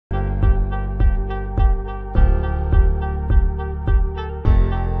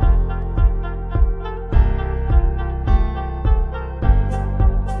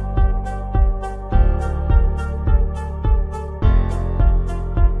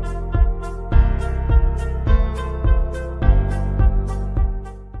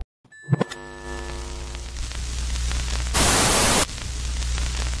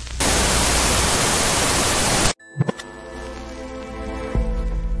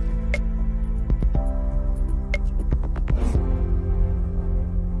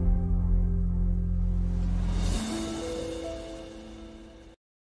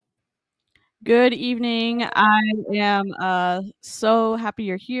Good evening. I am so happy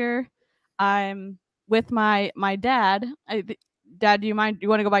you're here. I'm with my dad. Dad, do you mind? Do you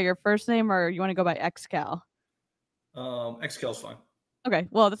want to go by your first name or you want to go by Xcal? Xcal's fine. Okay.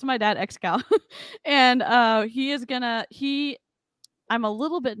 Well, this is my dad, Xcal, and he is gonna he. I'm a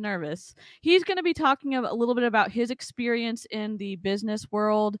little bit nervous. He's going to be talking a little bit about his experience in the business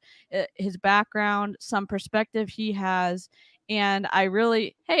world, his background, some perspective he has, and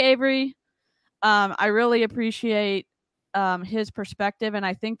hey Avery, I really appreciate his perspective, and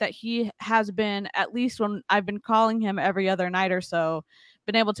I think that he has been, at least when I've been calling him every other night or so,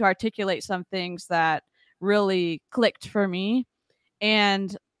 been able to articulate some things that really clicked for me.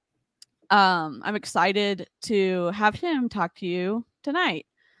 And I'm excited to have him talk to you tonight.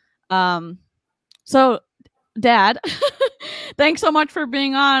 Um, so, Dad, thanks so much for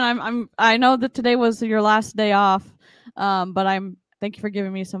being on. I know that today was your last day off, but thank you for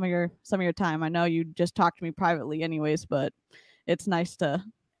giving me some of your time. I know you just talked to me privately, anyways, but it's nice to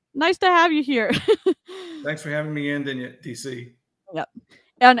have you here. Thanks for having me in, DC. Yep.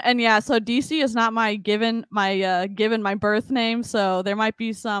 And yeah, so DC is not my given my birth name, so there might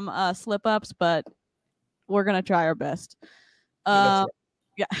be some slip ups, but we're gonna try our best. Yeah.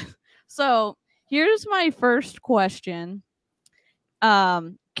 So here's my first question.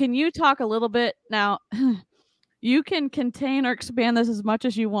 Can you talk a little bit now? You can contain or expand this as much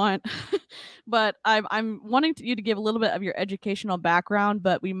as you want, but I'm wanting you to give a little bit of your educational background,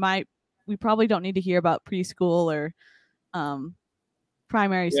 but we probably don't need to hear about preschool or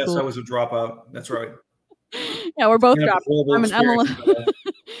primary school. Yes, I was a dropout. That's right. Yeah, we're both dropouts. I'm an Emily.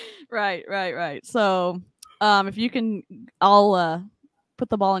 Right. So, if you can, I'll put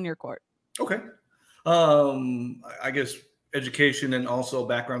the ball in your court. Okay. I guess education and also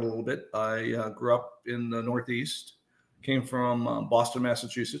background a little bit. I grew up in the Northeast, came from Boston,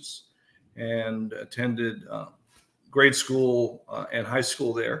 Massachusetts, and attended grade school and high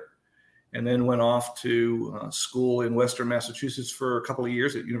school there, and then went off to school in Western Massachusetts for a couple of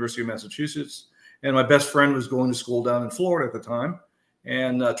years at University of Massachusetts. And my best friend was going to school down in Florida at the time,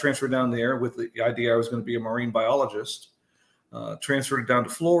 and transferred down there with the idea I was going to be a marine biologist. Transferred down to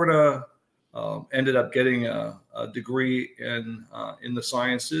Florida, ended up getting a degree in the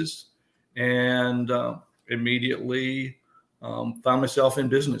sciences, and immediately found myself in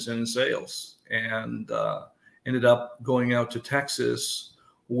business and in sales, and ended up going out to Texas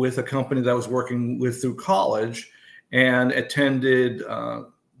with a company that I was working with through college, and attended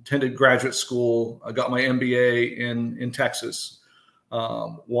graduate school. I got my MBA in Texas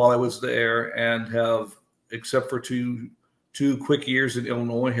while I was there, and have, except for two quick years in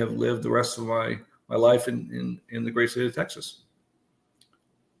Illinois, have lived the rest of my life in the great state of Texas.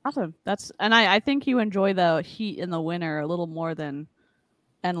 Awesome. And I think you enjoy the heat in the winter a little more than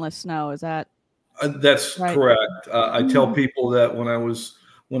endless snow. Is that? That's right? Correct. I tell people that when I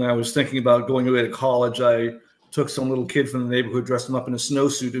was thinking about going away to college, I took some little kid from the neighborhood, dressed him up in a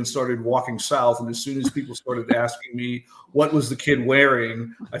snowsuit, and started walking south. And as soon as people started asking me what was the kid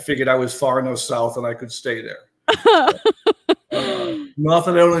wearing, I figured I was far enough south and I could stay there. Not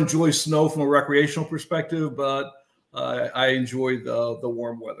that I don't enjoy snow from a recreational perspective, but I enjoy the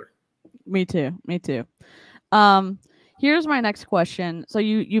warm weather. Me too. Here's my next question. So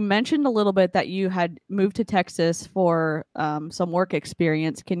you mentioned a little bit that you had moved to Texas for some work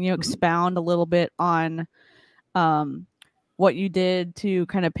experience. Can you expound a little bit on what you did to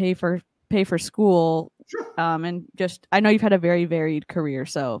kind of pay for school? Sure. And just, I know you've had a very varied career,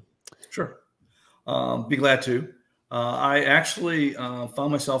 so. Sure. Be glad to. I actually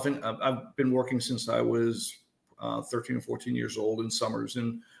found myself I've been working since I was 13 or 14 years old, in summers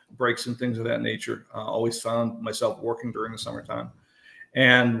and breaks and things of that nature. Always found myself working during the summertime.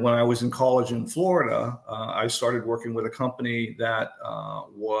 And when I was in college in Florida, I started working with a company that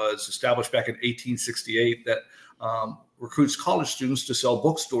was established back in 1868 that recruits college students to sell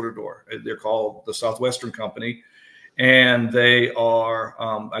books door to door. They're called the Southwestern Company. And they are,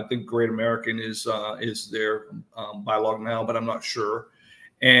 I think Great American is their bylaw now, but I'm not sure.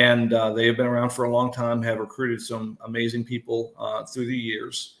 And they have been around for a long time, have recruited some amazing people through the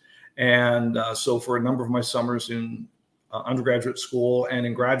years. And so for a number of my summers in undergraduate school and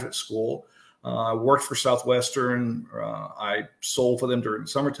in graduate school, I worked for Southwestern. I sold for them during the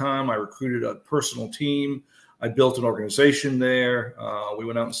summertime. I recruited a personal team. I built an organization there. We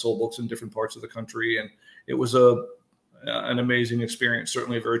went out and sold books in different parts of the country. And it was an amazing experience,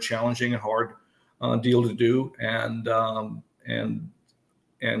 certainly a very challenging and hard deal to do. And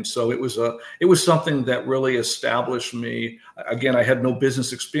so it was something that really established me. Again, I had no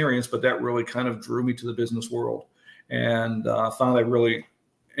business experience, but that really kind of drew me to the business world, and found I really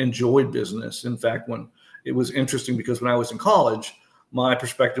enjoyed business. In fact, when it was interesting, because when I was in college, my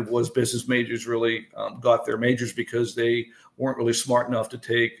perspective was business majors really got their majors because they weren't really smart enough to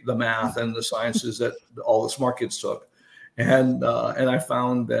take the math and the sciences that all the smart kids took. And I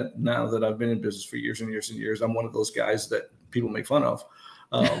found that now that I've been in business for years and years and years, I'm one of those guys that people make fun of.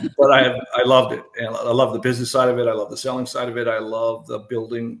 But I loved it, and I love the business side of it. I love the selling side of it. I love the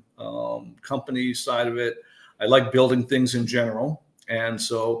building company side of it. I like building things in general, and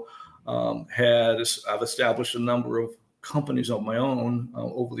so I've established a number of companies of my own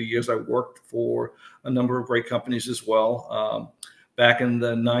over the years. I worked for a number of great companies as well. Back in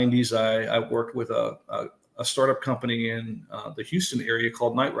the 90s, I worked with a startup company in the Houston area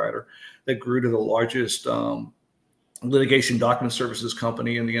called Knight Rider that grew to the largest litigation document services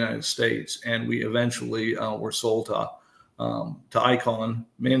company in the United States. And we eventually were sold to Icon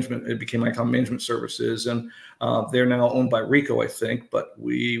Management. It became Icon Management Services, and they're now owned by Rico, I think. But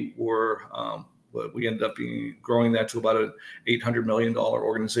we ended up growing that to about an $800 million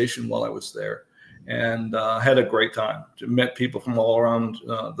organization while I was there, and had a great time. Met people from all around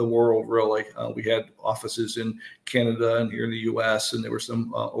the world. Really, we had offices in Canada and here in the U.S., and there were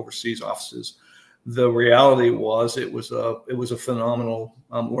some overseas offices. The reality was it was a phenomenal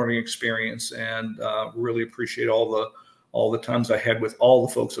learning experience, and really appreciate all the times I had with all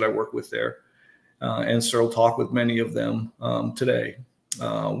the folks that I work with there, and still talk with many of them today.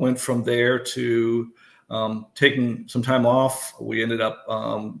 Went from there to taking some time off. We ended up,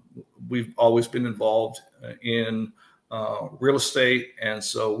 we've always been involved in real estate. And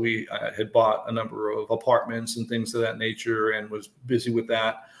so I had bought a number of apartments and things of that nature and was busy with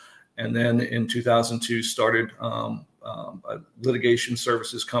that. And then in 2002, started a litigation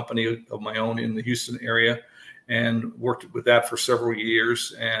services company of my own in the Houston area, and worked with that for several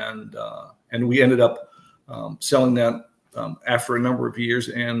years. And we ended up selling that after a number of years,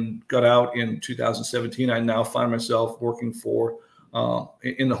 and got out in 2017. I now find myself working for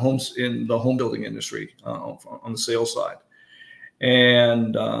in the home building industry on the sales side,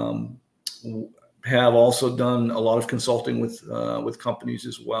 and have also done a lot of consulting with companies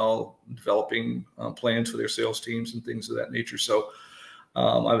as well, developing plans for their sales teams and things of that nature. So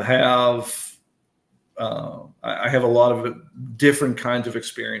I have a lot of different kinds of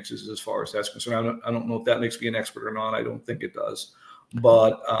experiences as far as that's concerned. I don't know if that makes me an expert or not. I don't think it does,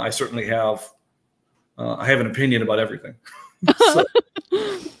 but I certainly have an opinion about everything. So.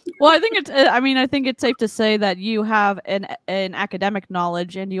 Well, I think it's safe to say that you have an academic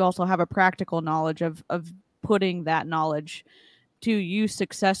knowledge, and you also have a practical knowledge of putting that knowledge to use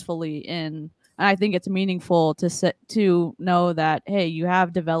successfully in. And I think it's meaningful to know that, hey, you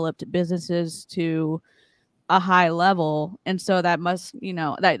have developed businesses to a high level, and so that must,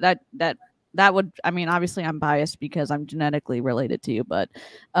 that would, I mean, obviously I'm biased because I'm genetically related to you, but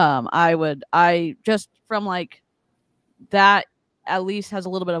I just from like that at least has a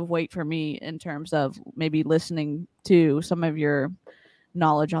little bit of weight for me in terms of maybe listening to some of your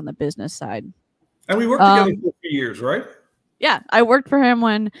knowledge on the business side. And we worked together for a few years, right? Yeah, I worked for him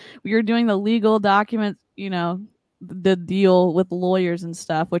when we were doing the legal documents, the deal with lawyers and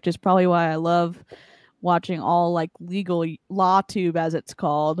stuff, which is probably why I love watching all like legal law tube, as it's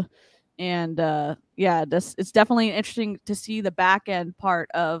called. And it's definitely interesting to see the back end part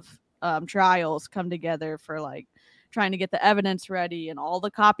of trials come together for like trying to get the evidence ready and all the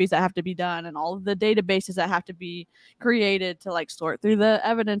copies that have to be done and all of the databases that have to be created to like sort through the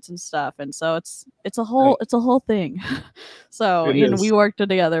evidence and stuff. And so it's a whole thing. So we worked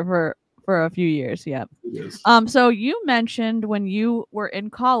together for a few years. Yeah. So you mentioned when you were in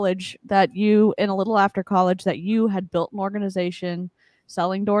college that a little after college that you had built an organization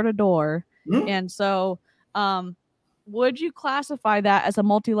selling door to door. And so would you classify that as a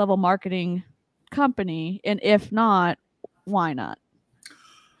multi-level marketing company? And if not, why not?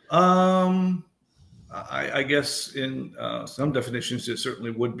 I guess in some definitions it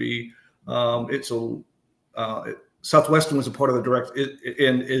certainly would be. Southwestern was a part of the direct,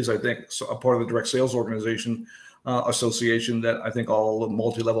 is I think a part of the direct sales organization association that I think all the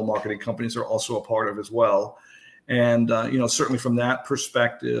multi-level marketing companies are also a part of as well. And certainly from that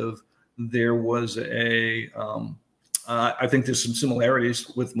perspective, there was I think there's some similarities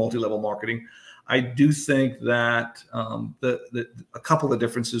with multi-level marketing. I do think that a couple of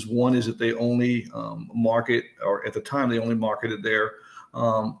differences. One is that they only market, or at the time they only marketed their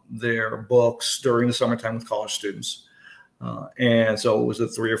books during the summertime with college students, and so it was a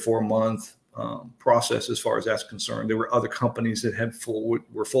 3 or 4 month process as far as that's concerned. There were other companies that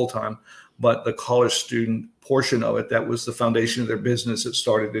were full time, but the college student portion of it, that was the foundation of their business. It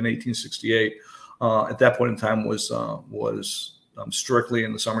started in 1868. At that point in time was strictly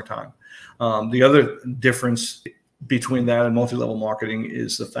in the summertime. The other difference between that and multi-level marketing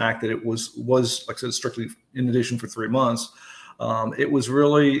is the fact that it was like I said, strictly in addition for 3 months. It was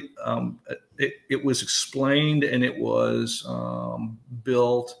really it was explained, and it was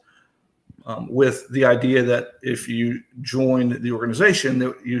built with the idea that if you joined the organization,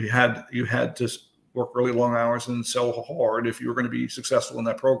 that you had to work really long hours and sell hard if you were going to be successful in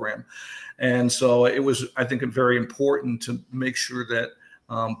that program. And so it was, I think, very important to make sure that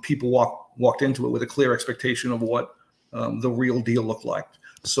people walked into it with a clear expectation of what the real deal looked like,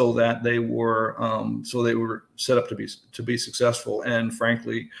 so that they were set up to be successful. And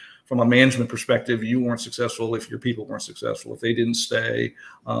frankly, from a management perspective, you weren't successful if your people weren't successful. If they didn't stay,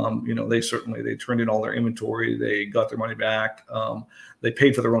 they turned in all their inventory, they got their money back, they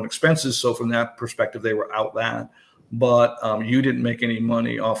paid for their own expenses. So from that perspective, they were out that. But you didn't make any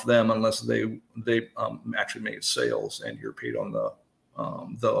money off them unless they actually made sales, and you're paid on the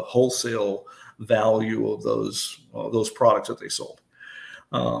wholesale value of those products that they sold.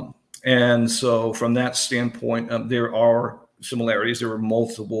 And so from that standpoint, there are similarities. There were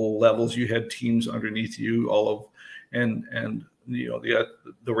multiple levels. You had teams underneath you, and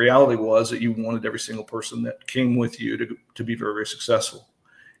the reality was that you wanted every single person that came with you to be very, very successful.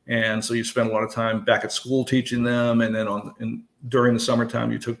 And so you spent a lot of time back at school teaching them, and then during the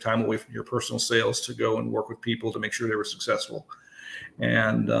summertime, you took time away from your personal sales to go and work with people to make sure they were successful.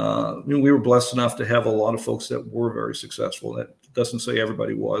 And we were blessed enough to have a lot of folks that were very successful. That doesn't say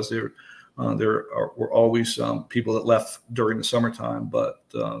everybody was. There were always people that left during the summertime, but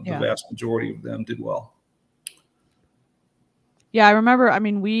the vast majority of them did well. Yeah, I remember. I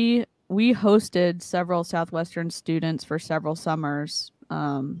mean, we hosted several Southwestern students for several summers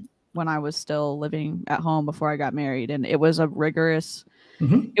when I was still living at home before I got married, and it was a rigorous.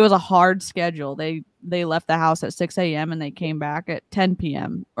 It was a hard schedule. They left the house at 6 a.m. and they came back at 10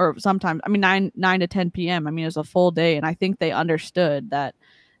 p.m. or sometimes, 9 to 10 p.m. I mean, it was a full day, and I think they understood that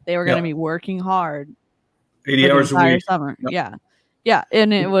they were going to be working hard 80 hours a week. Summer. Yep. Yeah.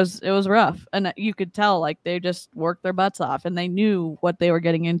 And it was rough. And you could tell, like, they just worked their butts off, and they knew what they were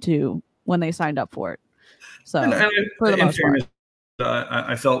getting into when they signed up for it. So for the most part,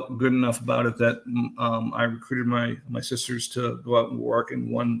 I felt good enough about it that I recruited my sisters to go out and work,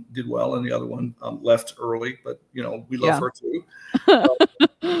 and one did well, and the other one left early. But we love her too.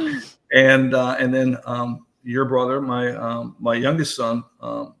 And then your brother, my youngest son,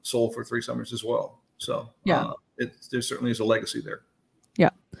 sold for 3 summers as well. So there certainly is a legacy there. Yeah.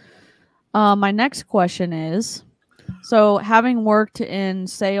 My next question is, so having worked in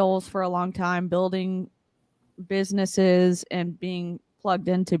sales for a long time, building businesses and being plugged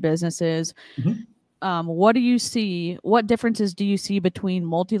into businesses, what do you see? What differences do you see between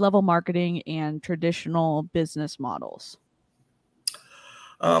multi-level marketing and traditional business models?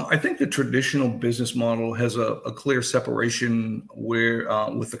 I think the traditional business model has a clear separation where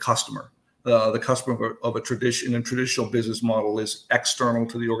with the customer. The customer of a traditional business model is external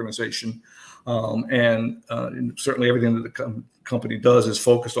to the organization, and certainly everything that the company does is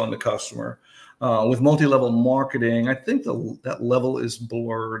focused on the customer. With multi-level marketing, I think that level is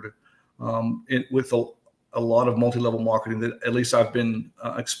blurred with a lot of multi-level marketing that at least I've been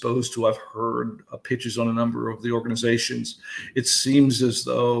exposed to. I've heard pitches on a number of the organizations. It seems as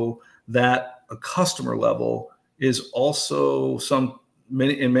though that a customer level is also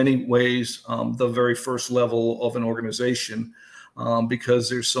in many ways the very first level of an organization,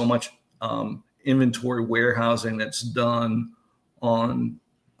 because there's so much inventory warehousing that's done on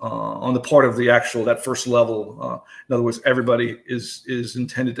the part of that first level. In other words, everybody is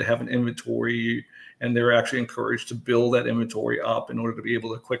intended to have an inventory, and they're actually encouraged to build that inventory up in order to be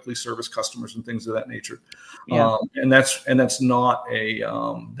able to quickly service customers and things of that nature. And that's not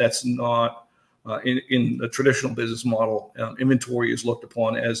in the traditional business model. Inventory is looked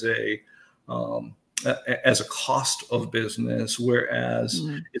upon as a cost of business, whereas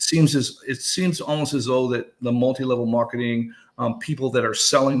it seems almost as though that the multi-level marketing people that are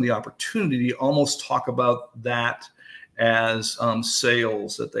selling the opportunity almost talk about that as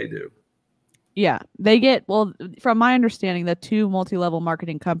sales that they do. Yeah, they get, well, from my understanding, the 2 multi-level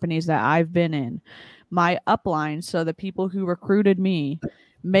marketing companies that I've been in, my upline, so the people who recruited me,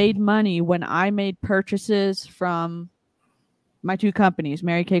 made money when I made purchases from my 2 companies,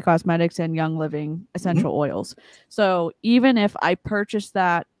 Mary Kay Cosmetics and Young Living Essential Oils. So even if I purchased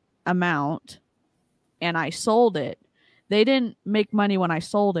that amount and I sold it, they didn't make money when I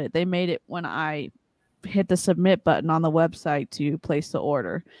sold it. They made it when I hit the submit button on the website to place the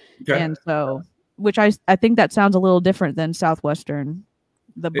order. Okay. And so, which I think that sounds a little different than Southwestern,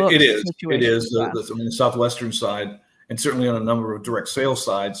 the book. It is. It is on the Southwestern side. and certainly on a number of direct sales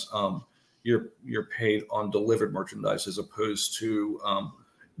sides, you're paid on delivered merchandise as opposed to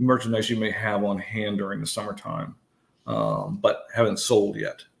merchandise you may have on hand during the summertime, but haven't sold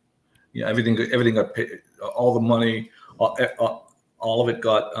yet. Yeah, everything got paid. All the money, all of it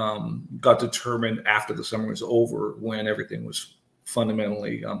got determined after the summer was over, when everything was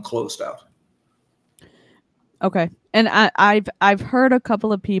fundamentally closed out. Okay. And I've heard a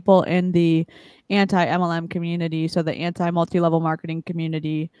couple of people in the anti-MLM community, so the anti-multi-level marketing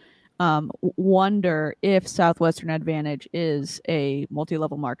community, wonder if Southwestern Advantage is a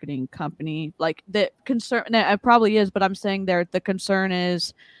multi-level marketing company. Like, the concern, it probably is, but I'm saying the concern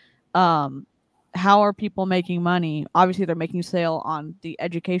is, how are people making money? Obviously, they're making sale on the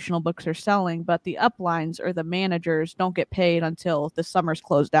educational books they're selling, but the uplines or the managers don't get paid until the summer's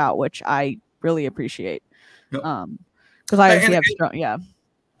closed out, which I really appreciate. Yep. Because I actually have strong, yeah.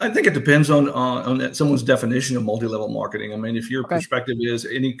 I think it depends on someone's definition of multi-level marketing. I mean, if your perspective is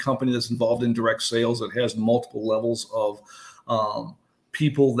any company that's involved in direct sales that has multiple levels of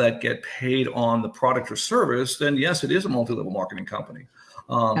people that get paid on the product or service, then yes, it is a multi-level marketing company.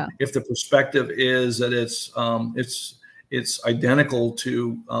 If the perspective is that it's identical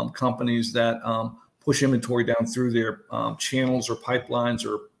to companies that push inventory down through their channels or pipelines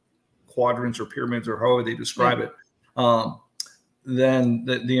or quadrants or pyramids or however they describe it, then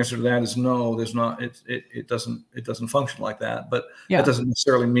the answer to that is no. There's not. It doesn't function like that. But that doesn't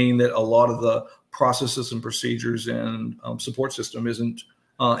necessarily mean that a lot of the processes and procedures and support system isn't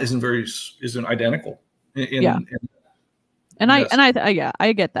identical.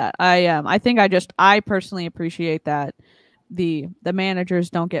 I get that. I think I personally appreciate that the managers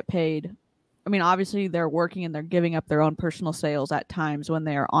don't get paid. I mean, obviously they're working and they're giving up their own personal sales at times when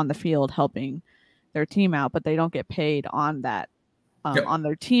they're on the field helping their team out, but they don't get paid on that, on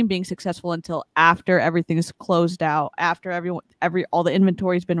their team being successful until after everything's closed out, after all the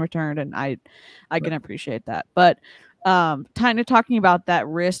inventory's been returned, and I can appreciate that. But kind of talking about that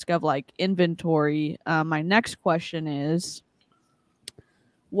risk of like inventory, my next question is,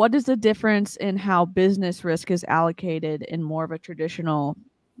 what is the difference in how business risk is allocated in more of a traditional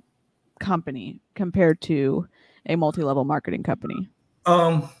company compared to a multi-level marketing company?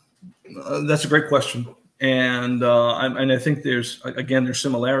 That's a great question, and I think there's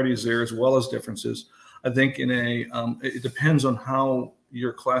similarities there as well as differences. I think it depends on how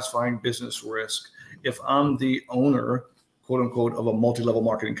you're classifying business risk. If I'm the owner, quote unquote, of a multi-level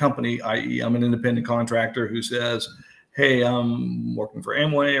marketing company, i.e., I'm an independent contractor who says, hey, I'm working for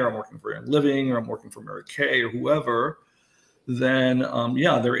Amway, or I'm working for Living, or I'm working for Mary Kay, or whoever, then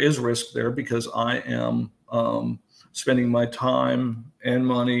there is risk there, because I am spending my time and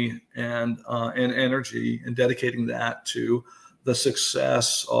money and energy and dedicating that to the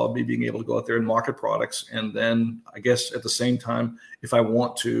success of me being able to go out there and market products. And then I guess at the same time, if I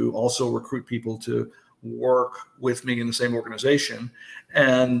want to also recruit people to work with me in the same organization,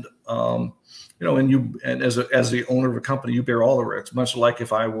 and and as the owner of a company, you bear all the risks. Much like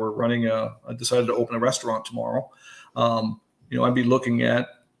if I were decided to open a restaurant tomorrow, I'd be looking at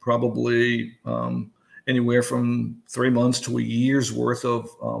probably anywhere from 3 months to a year's worth of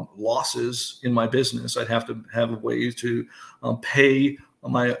losses in my business. I'd have to have a way to pay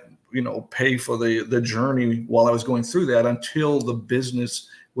for the journey while I was going through that, until the business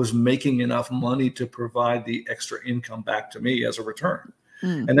was making enough money to provide the extra income back to me as a return.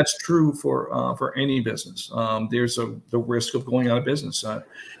 And that's true for any business. There's the risk of going out of business.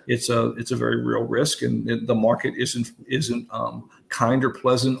 It's a very real risk, and the market isn't kind or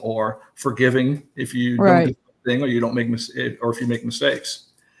pleasant or forgiving if you don't do the thing, or you don't make or if you make mistakes.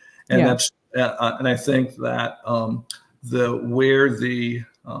 And that's and I think that so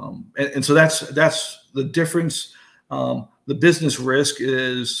that's the difference. The business risk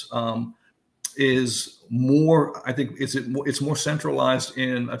is more, I think it's more centralized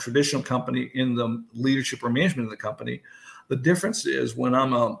in a traditional company, in the leadership or management of the company. The difference is when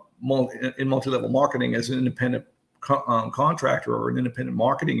I'm in multi-level marketing as an independent contractor or an independent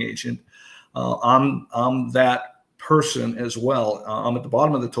marketing agent, I'm that person as well. I'm at the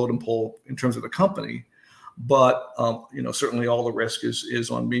bottom of the totem pole in terms of the company, but certainly all the risk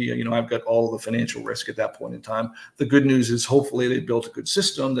is on me. I've got all of the financial risk at that point in time. The good news is hopefully they built a good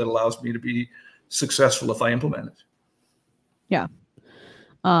system that allows me to be successful if I implement it. Yeah.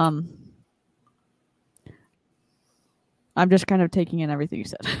 I'm just kind of taking in everything you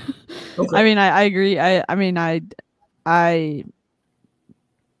said. Okay. I mean, I agree. I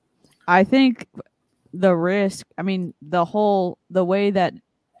think the risk, the way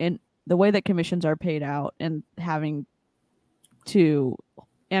that commissions are paid out and having to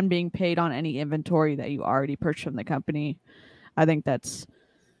and being paid on any inventory that you already purchased from the company. I think that's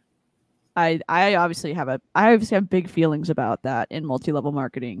I obviously have big feelings about that in multi-level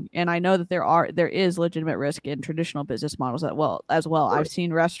marketing, and I know that there is legitimate risk in traditional business models as well. I've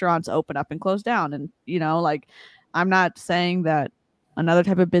seen restaurants open up and close down, and like, I'm not saying that another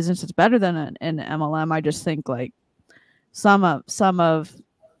type of business is better than an MLM. I just think like some of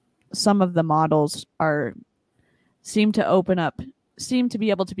the models seem to be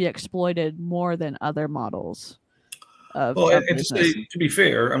able to be exploited more than other models. Well, and to be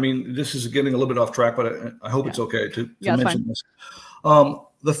fair, I mean, this is getting a little bit off track, but I hope it's okay to mention this.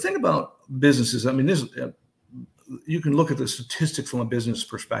 The thing about businesses, I mean, you can look at the statistics from a business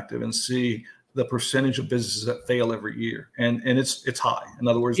perspective and see the percentage of businesses that fail every year, and it's high. In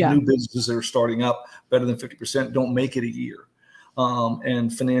other words, new businesses that are starting up, better than 50%, don't make it a year.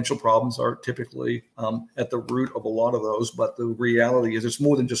 And financial problems are typically at the root of a lot of those. But the reality is it's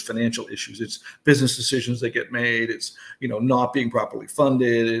more than just financial issues. It's business decisions that get made. It's, not being properly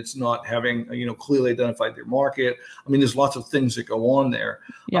funded. It's not having, clearly identified their market. I mean, there's lots of things that go on there.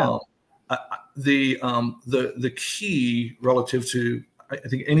 Yeah. The key relative to, I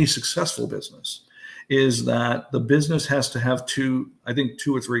think, any successful business is that the business has to have two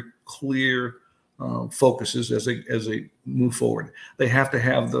or three clear focuses as they move forward. They have to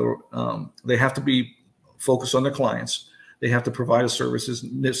have they have to be focused on their clients. They have to provide a service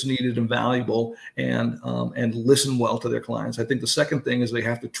that's needed and valuable, and listen well to their clients. I think the second thing is they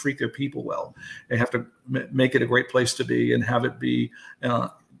have to treat their people well. They have to make it a great place to be, and have it be,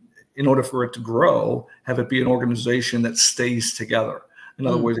 in order for it to grow, have it be an organization that stays together. In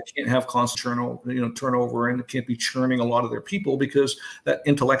other words, it can't have constant turnover, and it can't be churning a lot of their people, because that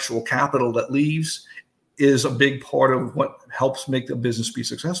intellectual capital that leaves is a big part of what helps make the business be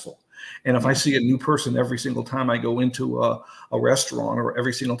successful. And if I see a new person every single time I go into a restaurant, or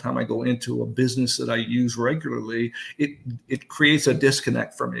every single time I go into a business that I use regularly, it creates a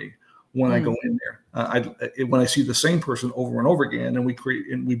disconnect for me when I go in there. When I see the same person over and over again, and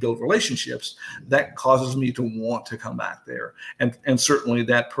we build relationships, that causes me to want to come back there. And certainly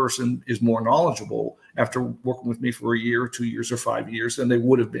that person is more knowledgeable after working with me for a year, or 2 years, or 5 years than they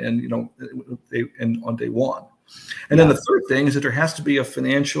would have been, on day one. And then the third thing is that there has to be a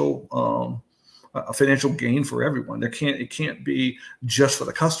financial gain for everyone. It can't be just for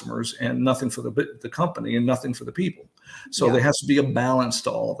the customers and nothing for the company and nothing for the people. So there has to be a balance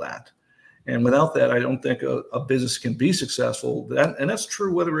to all of that. And without that, I don't think a business can be successful. And that's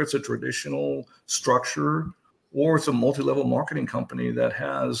true whether it's a traditional structure or it's a multi-level marketing company that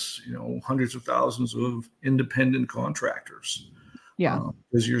has, hundreds of thousands of independent contractors. Yeah.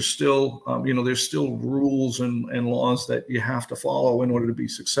 Because you're still, there's still rules and laws that you have to follow in order to be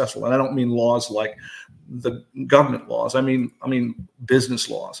successful. And I don't mean laws like the government laws. I mean business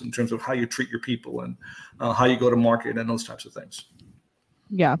laws in terms of how you treat your people and how you go to market and those types of things.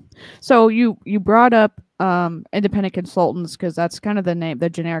 Yeah. So you brought up independent consultants, because that's kind of the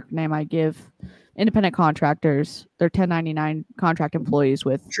generic name I give independent contractors. They're 1099 contract employees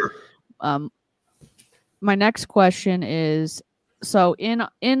with. Sure. My next question is, so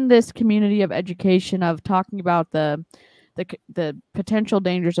in this community of education of talking about the potential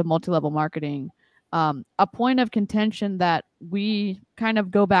dangers of multi-level marketing, a point of contention that we kind of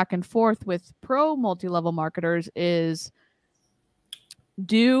go back and forth with pro multi-level marketers is,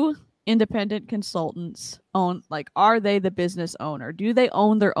 do independent consultants are they the business owner? Do they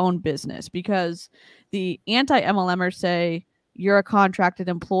own their own business? Because the anti-MLMers say you're a contracted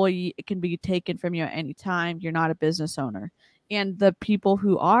employee. It can be taken from you at any time. You're not a business owner. And the people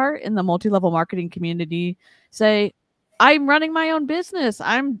who are in the multi-level marketing community say, I'm running my own business.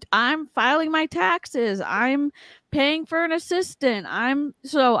 I'm filing my taxes. I'm paying for an assistant.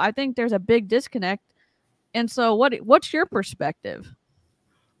 So I think there's a big disconnect. And so what's your perspective?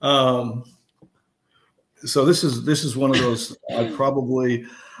 So this is one of those, I probably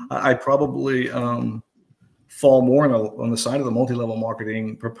fall more on the side of the multi-level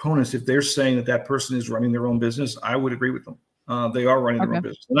marketing proponents. If they're saying that person is running their own business, I would agree with them. They are running their own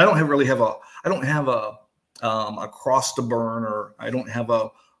business, and I don't have a cross to burn, or I don't have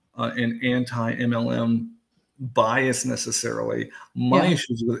an anti-MLM bias necessarily. My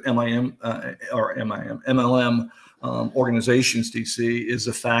issues with MLM organizations, DC, is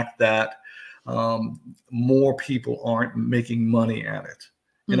the fact that more people aren't making money at it.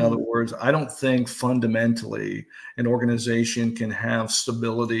 In other words, I don't think fundamentally an organization can have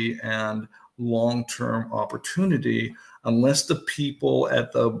stability and long-term opportunity unless the people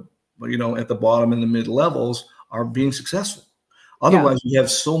at the bottom and the mid levels are being successful. Otherwise, we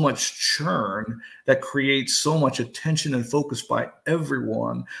have so much churn that creates so much attention and focus by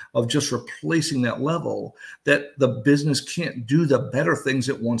everyone of just replacing that level that the business can't do the better things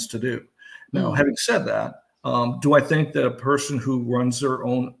it wants to do. Now, having said that, do I think that a person who runs their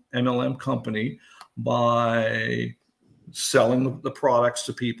own MLM company by selling the products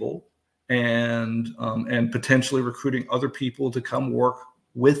to people and potentially recruiting other people to come work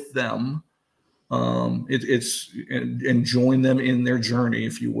with them, and join them in their journey,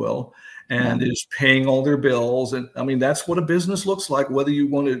 if you will, and is paying all their bills. And I mean, that's what a business looks like, whether you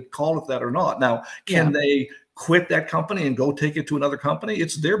want to call it that or not. Now, can they quit that company and go take it to another company?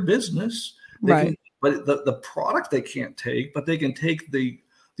 It's their business. They can, but the product they can't take, but they can take the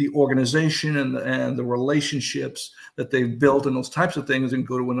organization and the relationships that they've built and those types of things and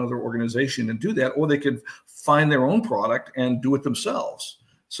go to another organization and do that, or they could find their own product and do it themselves.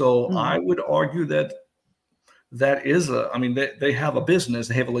 So I would argue that that is I mean, they have a business,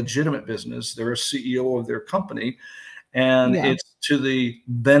 they have a legitimate business. They're a CEO of their company, and it's to the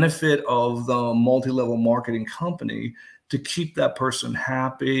benefit of the multi-level marketing company to keep that person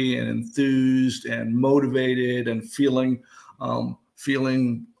happy and enthused and motivated and feeling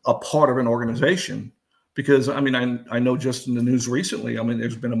a part of an organization. Because I mean, I know just in the news recently, I mean,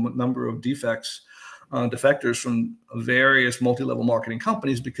 there's been a number of defectors from various multi-level marketing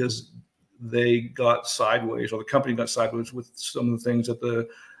companies because they got sideways, or the company got sideways with some of the things that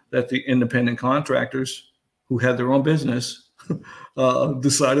the independent contractors who had their own business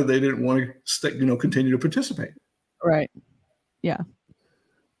decided they didn't want to continue to participate. Right. Yeah.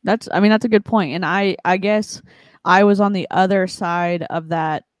 I mean, that's a good point. And I guess I was on the other side of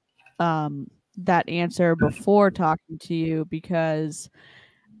that answer before talking to you, because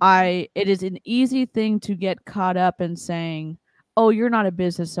it is an easy thing to get caught up in saying, oh, you're not a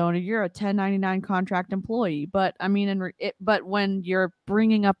business owner, you're a 1099 contract employee. But I mean, but when you're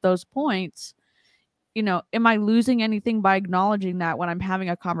bringing up those points, am I losing anything by acknowledging that when I'm having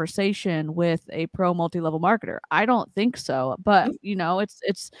a conversation with a pro multi-level marketer? I don't think so. But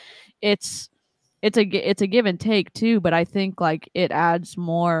it's a give and take too. But I think like it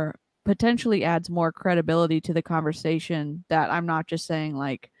potentially adds more credibility to the conversation, that I'm not just saying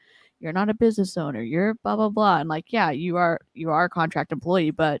like, you're not a business owner, you're blah blah blah, and like, yeah, you are a contract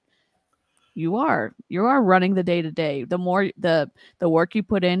employee, but you are running the day to day. The more the work you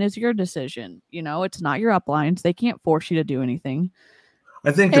put in is your decision. It's not your uplines. They can't force you to do anything.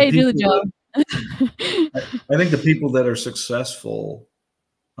 I think do the job. I think the people that are successful,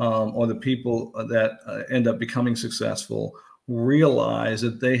 or the people that end up becoming successful, realize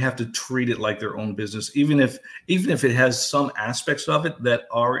that they have to treat it like their own business, even if it has some aspects of it that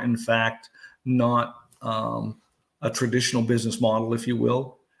are in fact not a traditional business model, if you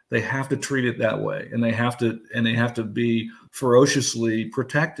will. They have to treat it that way, and they have to be ferociously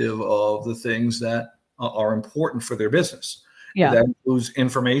protective of the things that are important for their business. Yeah, that includes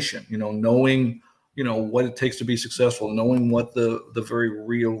information. Knowing what it takes to be successful, knowing what the very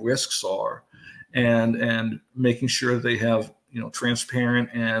real risks are, and making sure they have transparent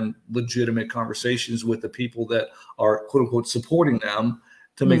and legitimate conversations with the people that are quote unquote supporting them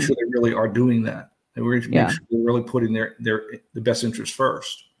to make sure they really are doing that. And we're make sure they're really putting the best interest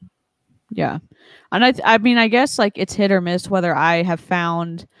first. Yeah. And I mean, I guess like it's hit or miss whether I have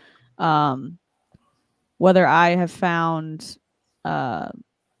found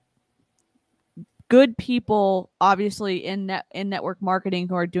good people, obviously in network marketing,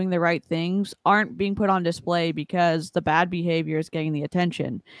 who are doing the right things, aren't being put on display because the bad behavior is getting the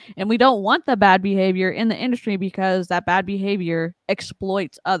attention. And we don't want the bad behavior in the industry, because that bad behavior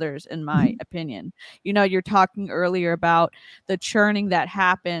exploits others, in my opinion. You're talking earlier about the churning that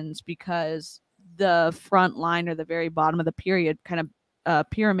happens because the front line or the very bottom of the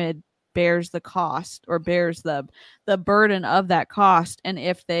pyramid bears the cost, or bears the burden of that cost. And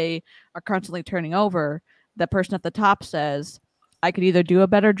if they are constantly turning over, the person at the top says, I could either do a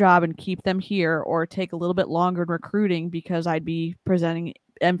better job and keep them here, or take a little bit longer in recruiting because I'd be presenting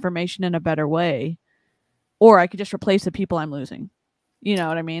information in a better way, or I could just replace the people I'm losing. You know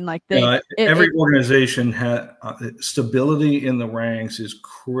what I mean? Like every organization has stability in the ranks is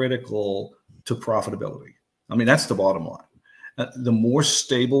critical to profitability. I mean, that's the bottom line. The more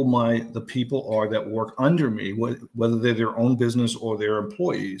stable the people are that work under me, whether they're their own business or their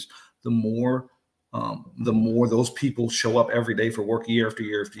employees, the more those people show up every day for work year after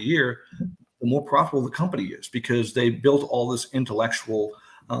year after year, the more profitable the company is, because they built all this intellectual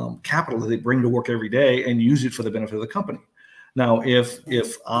capital that they bring to work every day and use it for the benefit of the company. Now,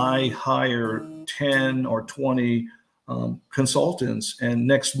 if I hire 10 or 20 consultants, and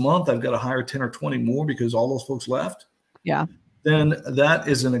next month I've got to hire 10 or 20 more because all those folks left. Yeah. then that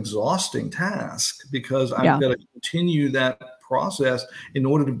is an exhausting task, because I've Yeah. got to continue that process in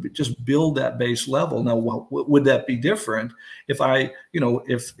order to just build that base level. Now, would that be different if I,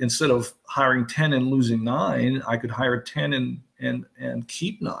 if instead of hiring 10 and losing 9, I could hire 10 and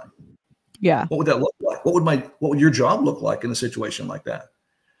keep 9? Yeah. What would that look like? What would your job look like in a situation like that?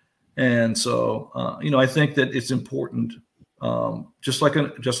 And so, I think that it's important, just like in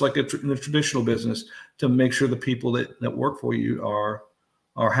the traditional business, to make sure the people that work for you are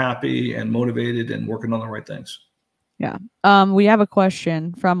happy and motivated and working on the right things. Yeah. We have a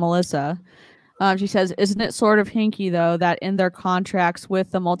question from Melissa. She says, isn't it sort of hinky, though, that in their contracts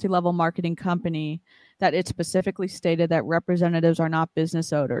with the multi-level marketing company, that it's specifically stated that representatives are not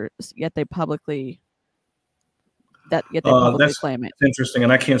business owners, yet they publicly claim it? That's interesting,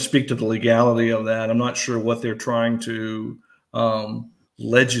 and I can't speak to the legality of that. I'm not sure what they're trying to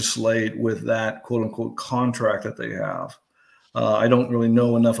legislate with that quote unquote contract that they have. I don't really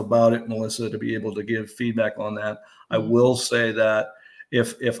know enough about it, Melissa, to be able to give feedback on that. I will say that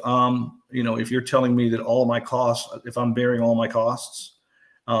if you're telling me that all of my costs, if I'm bearing all my costs,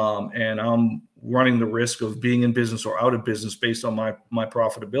 and I'm running the risk of being in business or out of business based on my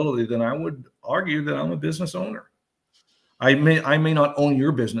profitability, then I would argue that I'm a business owner. I may not own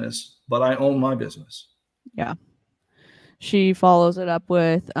your business, but I own my business. Yeah. She follows it up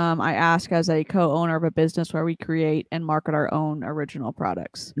with, I ask as a co-owner of a business where we create and market our own original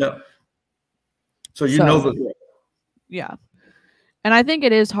products. Yeah. So that. Yeah. And I think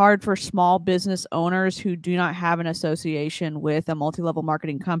it is hard for small business owners who do not have an association with a multi-level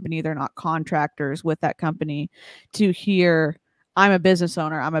marketing company. They're not contractors with that company, to hear, I'm a business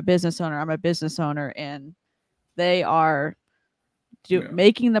owner, I'm a business owner, I'm a business owner. And they are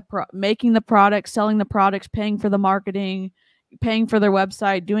making the products, selling the products, paying for the marketing, paying for their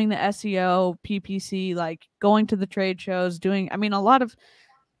website, doing the SEO, PPC, like going to the trade shows,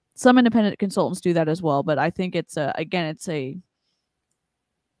 some independent consultants do that as well. But I think it's a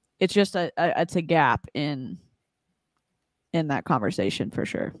gap in that conversation for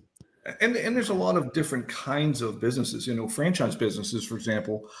sure. And there's a lot of different kinds of businesses. Franchise businesses, for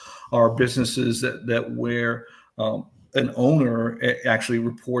example, are businesses that where an owner actually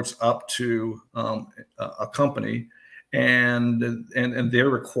reports up to a company, and they're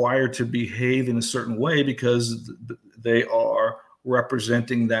required to behave in a certain way because they are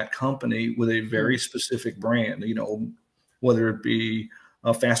representing that company with a very specific brand. Whether it be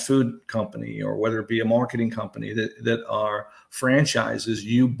a fast food company or whether it be a marketing company that are franchises,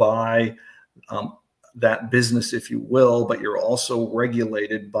 you buy that business, if you will, but you're also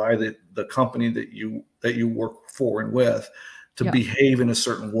regulated by the company that you work for and with to behave in a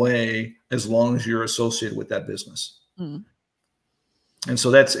certain way as long as you're associated with that business. And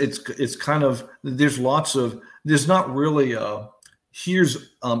so it's kind of, there's not really here's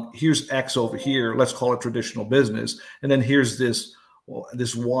X over here, let's call it traditional business, and then here's this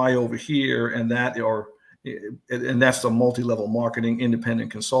Y over here, and that's the multi-level marketing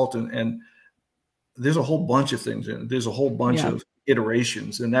independent consultant. And there's a whole bunch of things in it. There's a whole bunch of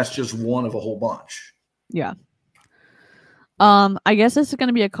iterations, and that's just one of a whole bunch. Yeah. I guess this is going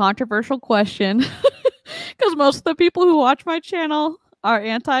to be a controversial question because most of the people who watch my channel are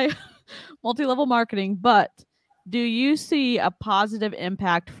anti multi-level marketing, but do you see a positive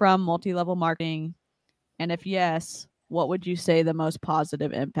impact from multi-level marketing? And if yes, what would you say the most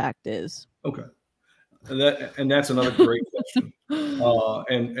positive impact is? Okay. And that's another great question.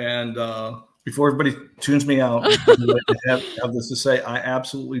 And before everybody tunes me out, I have this to say, I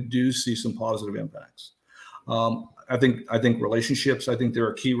absolutely do see some positive impacts. I think relationships, I think there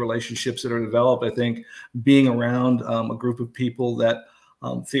are key relationships that are developed. I think being around a group of people that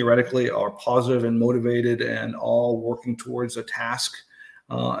theoretically are positive and motivated and all working towards a task,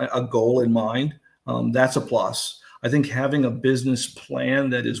 a goal in mind, that's a plus. I think having a business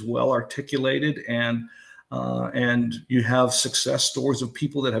plan that is well articulated and you have success stories of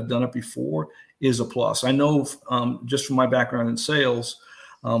people that have done it before is a plus. I know just from my background in sales,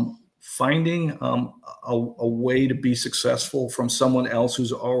 finding a way to be successful from someone else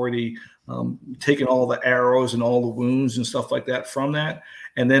who's already taken all the arrows and all the wounds and stuff like that from that,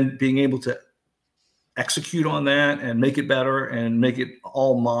 and then being able to execute on that and make it better and make it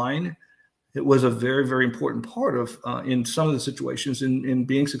all mine. It was a very, very important part of in some of the situations in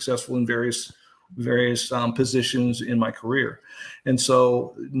being successful in various positions in my career. And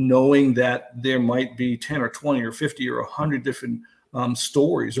so knowing that there might be 10 or 20 or 50 or 100 different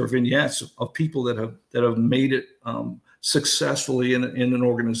stories or vignettes of people that have made it successfully in an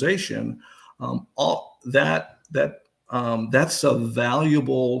organization, that's a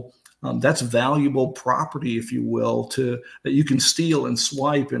valuable That's valuable property, if you will, that you can steal and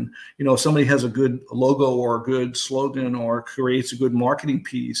swipe. And, if somebody has a good logo or a good slogan or creates a good marketing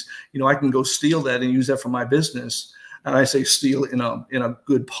piece, I can go steal that and use that for my business. And I say steal in a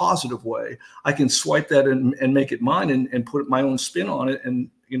good, positive way. I can swipe that and make it mine and put my own spin on it. And,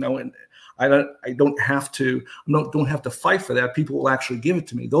 and I don't have to fight for that. People will actually give it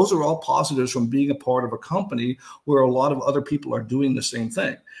to me. Those are all positives from being a part of a company where a lot of other people are doing the same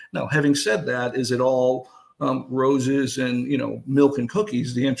thing. Now, having said that, is it all roses and, milk and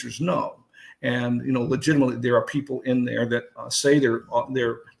cookies? The answer is no. And, legitimately, there are people in there that say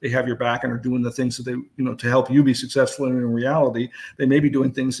they have your back and are doing the things that they, to help you be successful. And in reality, they may be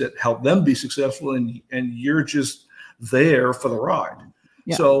doing things that help them be successful, and you're just there for the ride.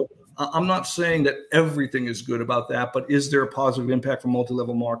 Yeah. So I'm not saying that everything is good about that, but is there a positive impact from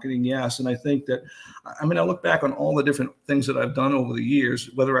multi-level marketing? Yes. And I think that, I look back on all the different things that I've done over the years,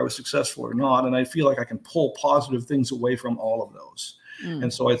 whether I was successful or not, and I feel like I can pull positive things away from all of those.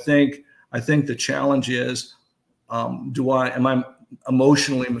 And so I think the challenge is, am I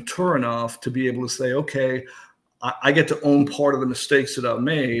emotionally mature enough to be able to say, okay, I get to own part of the mistakes that I've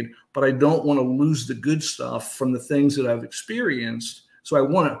made, but I don't want to lose the good stuff from the things that I've experienced. So I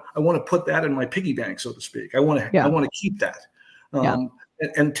want to put that in my piggy bank, so to speak. I want to keep that,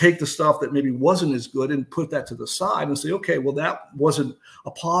 and take the stuff that maybe wasn't as good and put that to the side and say, okay, well, that wasn't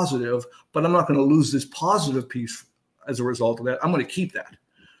a positive, but I'm not going to lose this positive piece as a result of that. I'm going to keep that.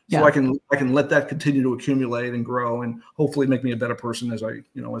 So I can let that continue to accumulate and grow and hopefully make me a better person as I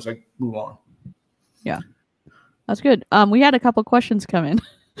move on. Yeah, that's good. We had a couple questions come in.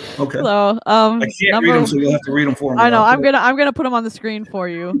 Okay. So I can't read them, so you'll have to read them for me. I know. I'm gonna put them on the screen for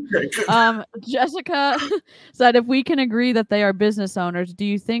you. Okay, Jessica said, if we can agree that they are business owners, do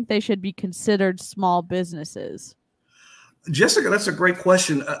you think they should be considered small businesses? Jessica, that's a great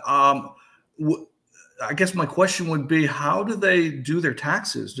question. I guess my question would be, how do they do their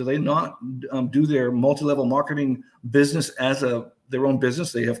taxes? Do they not do their multi-level marketing business as their own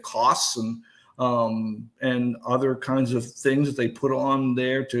business? They have costs and other kinds of things that they put on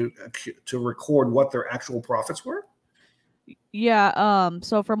there to record what their actual profits were? Yeah.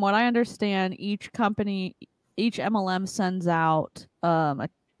 So from what I understand, each MLM sends out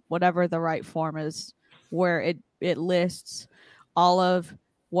whatever the right form is, where it lists all of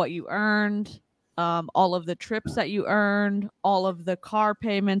what you earned, all of the trips that you earned, all of the car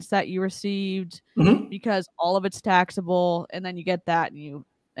payments that you received, because all of it's taxable. And then you get that,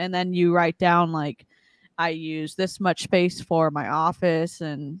 and then you write down, like, I use this much space for my office,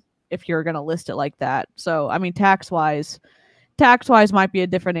 and if you're going to list it like that. So, tax wise might be a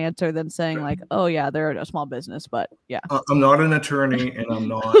different answer than saying, like, oh yeah, they're a small business. But yeah, I'm not an attorney and I'm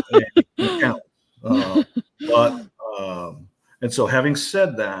not an accountant. And so having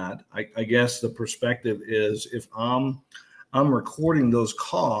said that, I guess the perspective is, if I'm recording those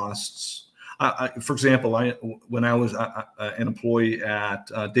costs, for example, when I was an employee at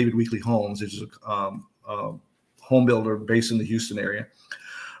David Weekley Homes, which is a home builder based in the Houston area,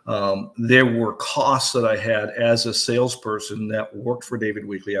 there were costs that I had as a salesperson that worked for David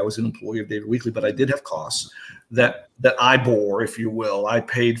Weekley. I was an employee of David Weekley, but I did have costs that I bore, if you will. I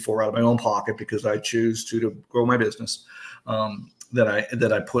paid for out of my own pocket because I choose to grow my business. That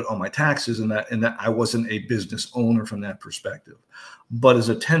I put on my taxes, and that I wasn't a business owner from that perspective. But as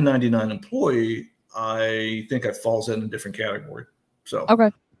a 1099 employee, I think it falls in a different category. So okay.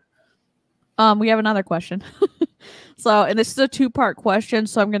 We have another question. So, and this is a two-part question,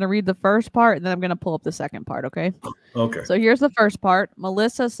 so I'm going to read the first part and then I'm going to pull up the second part, okay? Okay. So here's the first part.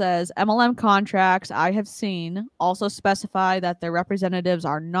 Melissa says, MLM contracts I have seen also specify that their representatives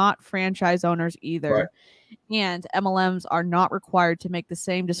are not franchise owners either. Right. And MLMs are not required to make the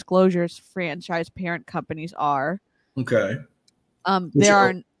same disclosures franchise parent companies are. Okay.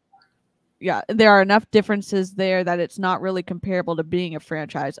 There are enough differences there that it's not really comparable to being a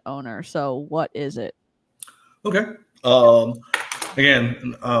franchise owner. So what is it? Okay.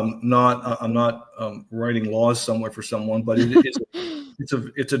 Again, I'm not writing laws somewhere for someone, but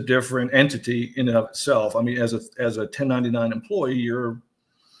it's a different entity in and of itself. As a 1099 employee, you're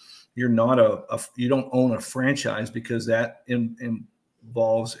not you don't own a franchise, because that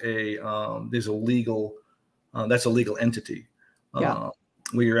involves that's a legal entity.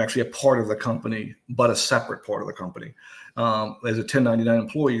 Where you're actually a part of the company, but a separate part of the company. As a 1099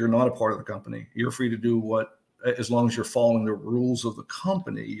 employee, you're not a part of the company. You're free to do as long as you're following the rules of the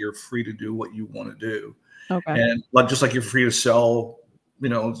company, you're free to do what you want to do. Okay. And just like you're free to sell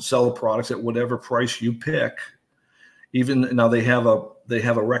products at whatever price you pick. Even now, they have a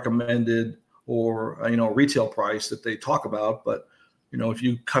recommended or retail price that they talk about, but if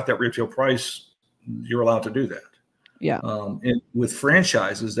you cut that retail price, you're allowed to do that. Yeah. And with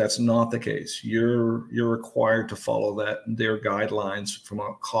franchises, that's not the case. You're required to follow their guidelines from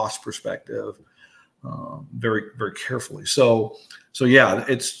a cost perspective, very, very carefully. So yeah,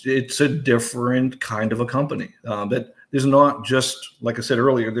 it's a different kind of a company. That there's not just, like I said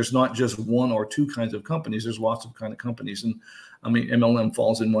earlier, there's not just one or two kinds of companies. There's lots of kind of companies, and I mean MLM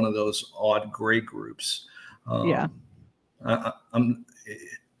falls in one of those odd gray groups. Yeah.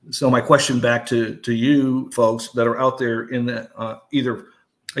 So my question back to you folks that are out there in the either,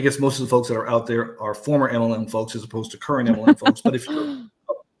 I guess most of the folks that are out there are former MLM folks as opposed to current MLM folks. But if you're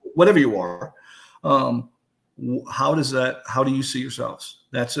whatever you are, how do you see yourselves?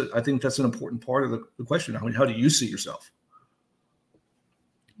 I think that's an important part of the question. I mean, how do you see yourself?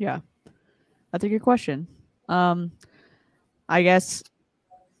 Yeah, that's a good question. I guess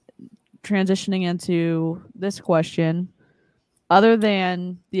transitioning into this question, other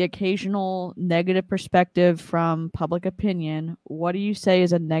than the occasional negative perspective from public opinion, what do you say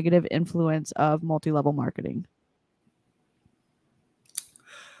is a negative influence of multi-level marketing?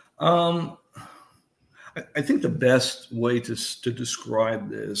 I think the best way to describe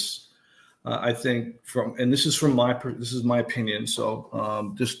this, I think and this is my opinion.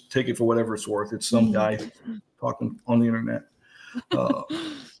 So just take it for whatever it's worth. It's some guy talking on the internet.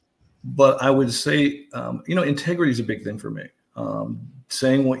 But I would say, integrity is a big thing for me.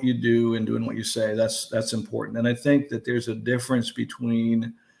 Saying what you do and doing what you say, that's important. And I think that there's a difference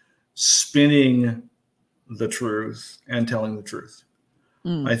between spinning the truth and telling the truth.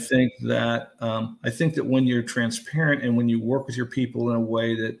 I think that when you're transparent and when you work with your people in a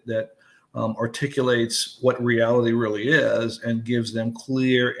way that articulates what reality really is and gives them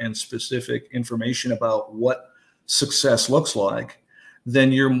clear and specific information about what success looks like,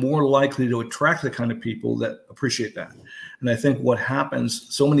 then you're more likely to attract the kind of people that appreciate that. And I think what happens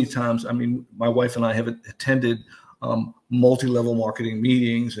so many times, I mean, my wife and I have attended multi-level marketing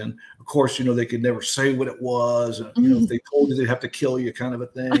meetings, and of course, they could never say what it was, and if they told you, they'd have to kill you, kind of a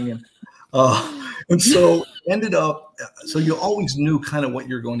thing. And so ended up, so you always knew kind of what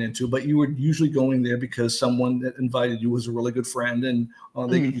you're going into, but you were usually going there because someone that invited you was a really good friend, and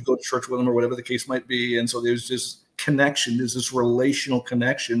you go to church with them or whatever the case might be. And so there's this connection, there's this relational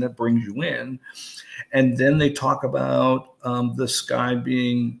connection that brings you in. And then they talk about the sky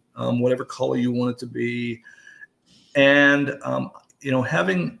being whatever color you want it to be. And,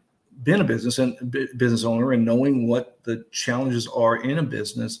 having been a business owner and knowing what the challenges are in a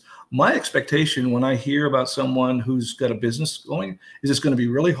business, my expectation when I hear about someone who's got a business going is it's going to be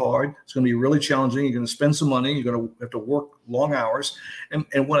really hard. It's going to be really challenging. You're going to spend some money. You're going to have to work long hours.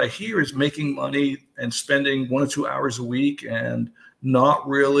 And what I hear is making money and spending 1 or 2 hours a week and not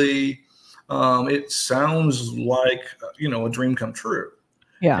really, it sounds like, a dream come true.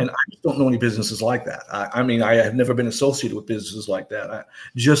 Yeah. And I just don't know any businesses like that. I mean, I have never been associated with businesses like that.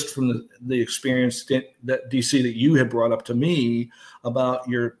 Just from the experience that DC that you had brought up to me about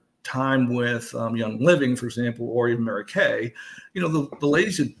your time with Young Living, for example, or even Mary Kay, the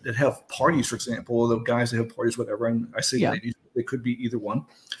ladies that have parties, for example, or the guys that have parties, whatever. And I say ladies, they could be either one.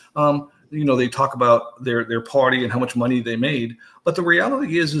 They talk about their party and how much money they made. But the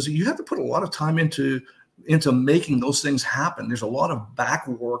reality is you have to put a lot of time into making those things happen. There's a lot of back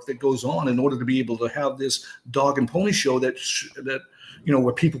work that goes on in order to be able to have this dog and pony show that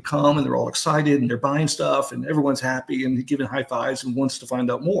where people come and they're all excited and they're buying stuff and everyone's happy and giving high fives and wants to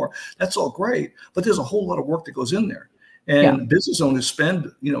find out more. That's all great, but there's a whole lot of work that goes in there. And business owners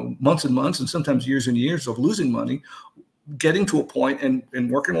spend, months and months and sometimes years and years of losing money, getting to a point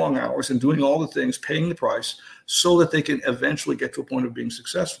and working long hours and doing all the things, paying the price so that they can eventually get to a point of being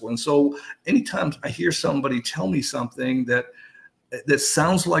successful. And so anytime I hear somebody tell me something that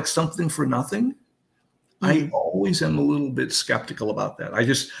sounds like something for nothing, I always am a little bit skeptical about that.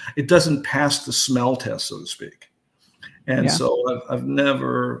 It doesn't pass the smell test, so to speak. And so I've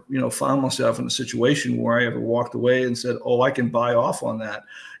never, found myself in a situation where I ever walked away and said, oh, I can buy off on that.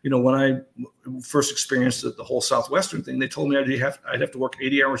 When I first experienced the whole Southwestern thing, they told me I'd have to work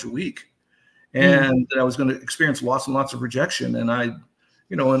 80 hours a week and that I was going to experience lots and lots of rejection. And I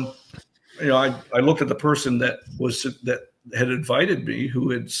looked at the person that had invited me,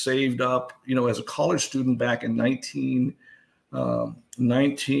 who had saved up, as a college student back in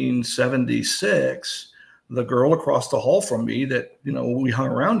 1976. The girl across the hall from me that, we hung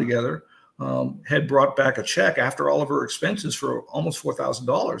around together, had brought back a check after all of her expenses for almost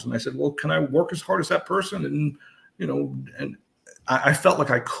 $4,000. And I said, well, can I work as hard as that person? And, and I felt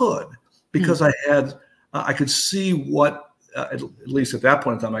like I could, because I could see what at least at that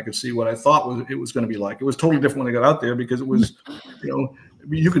point in time, I could see what I thought it was going to be like. It was totally different when I got out there because it was,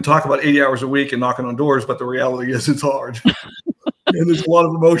 you could talk about 80 hours a week and knocking on doors, but the reality is it's hard. And there's a lot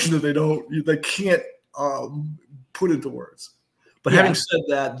of emotion that they can't put into words. But having said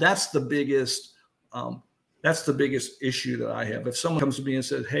that, that's the biggest issue that I have. If someone comes to me and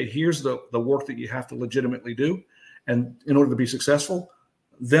says, hey, here's the work that you have to legitimately do, and in order to be successful,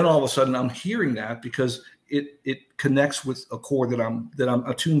 then all of a sudden I'm hearing that because it connects with a chord that I'm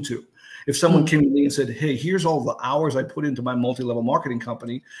attuned to. If someone came to me and said, hey, here's all the hours I put into my multi-level marketing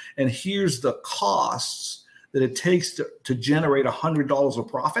company, and here's the costs that it takes to generate $100 of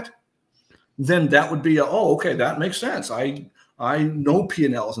profit, then that would be okay, that makes sense. I know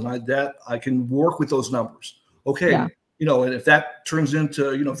P&Ls and I can work with those numbers. Okay. And if that turns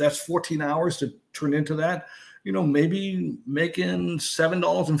into, if that's 14 hours to turn into that, maybe making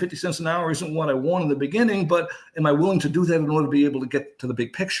 $7.50 an hour isn't what I want in the beginning, but am I willing to do that in order to be able to get to the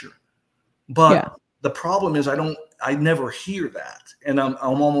big picture? But the problem is I never hear that. And I'm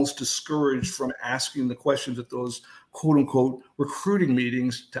almost discouraged from asking the questions at those quote unquote recruiting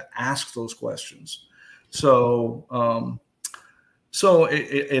meetings to ask those questions. So,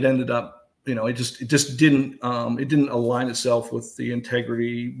 it ended up, it just didn't align itself with the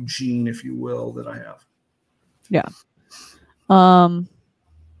integrity gene, if you will, that I have. Yeah.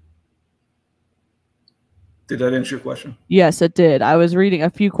 Did that answer your question? Yes, it did. I was reading, a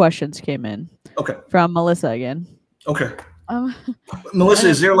few questions came in. Okay. From Melissa again. Okay. Melissa,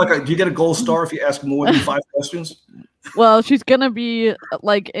 is there do you get a gold star if you ask more than 5 questions? Well, she's gonna be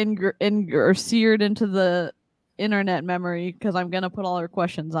like seared into the internet memory because I'm gonna put all her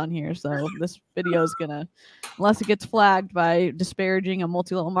questions on here. So this video is gonna, unless it gets flagged by disparaging a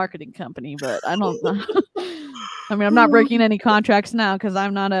multi-level marketing company, but I don't know. I mean, I'm not breaking any contracts now because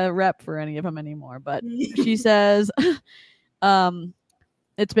I'm not a rep for any of them anymore. But she says,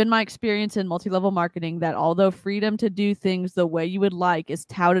 it's been my experience in multi-level marketing that although freedom to do things the way you would like is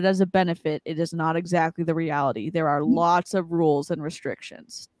touted as a benefit, it is not exactly the reality. There are lots of rules and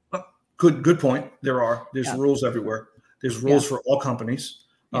restrictions. Good point. There's rules everywhere. There's rules for all companies.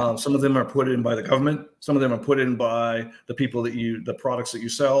 Some of them are put in by the government. Some of them are put in by the people the products that you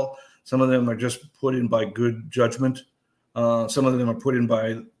sell. Some of them are just put in by good judgment. Some of them are put in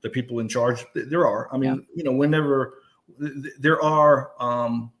by the people in charge. There are. I mean, whenever there are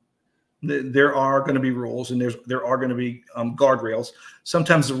going to be rules, and there are going to be guardrails.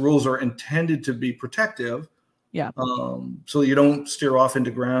 Sometimes the rules are intended to be protective. So you don't steer off into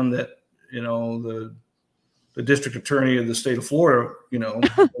ground that the district attorney of the state of Florida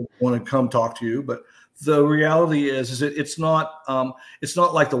want to come talk to you. But the reality is that it's not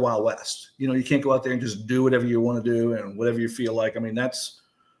like the Wild West. You can't go out there and just do whatever you want to do and whatever you feel like. I mean, that's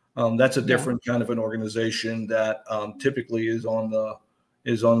a different kind of an organization that typically is on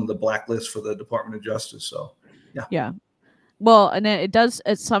the blacklist for the Department of Justice. So, yeah. Well, and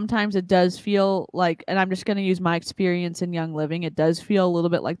sometimes it does feel like, and I'm just going to use my experience in Young Living. It does feel a little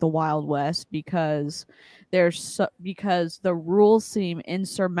bit like the Wild West because because the rules seem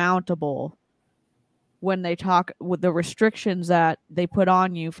insurmountable when they talk with the restrictions that they put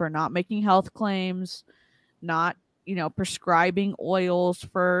on you for not making health claims, not prescribing oils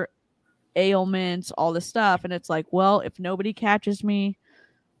for ailments, all this stuff. And it's like, well, if nobody catches me,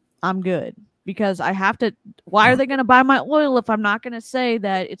 I'm good, because I have to. Why are they going to buy my oil if I'm not going to say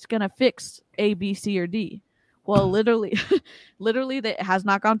that it's going to fix A, B, C, or D? Well, literally that has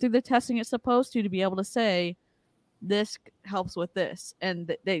not gone through the testing it's supposed to be able to say this helps with this,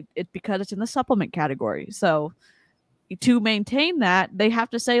 and because it's in the supplement category. So to maintain that, they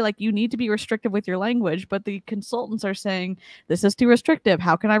have to say, like, you need to be restrictive with your language, but the consultants are saying this is too restrictive.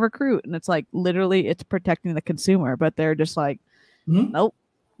 How can I recruit? And it's like, literally, it's protecting the consumer, but they're just like, nope.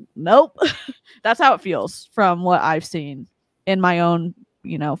 That's how it feels from what I've seen in my own,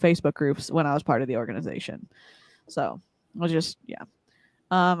 Facebook groups when I was part of the organization. So I'll just,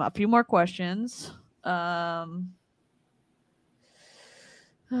 a few more questions.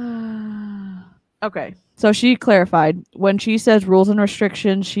 Okay. So she clarified, when she says rules and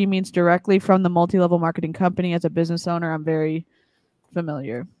restrictions, she means directly from the multi-level marketing company. As a business owner, I'm very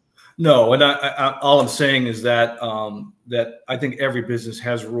familiar. No, and all I'm saying is that that I think every business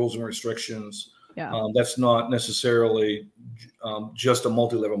has rules and restrictions. That's not necessarily just a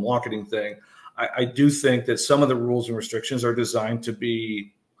multi-level marketing thing. I do think that some of the rules and restrictions are designed to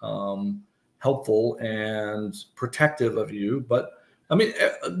be helpful and protective of you, but I mean,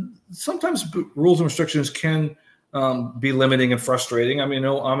 sometimes rules and restrictions can be limiting and frustrating. I mean,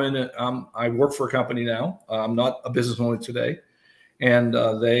 I work for a company now. I'm not a business owner today, and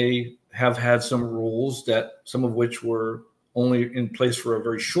they have had some rules some of which were only in place for a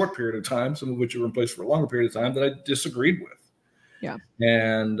very short period of time, some of which are in place for a longer period of time, that I disagreed with. Yeah.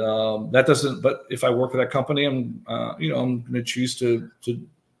 And that doesn't, but if I work for that company, I'm going to choose to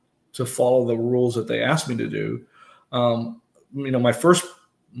follow the rules that they asked me to do. My first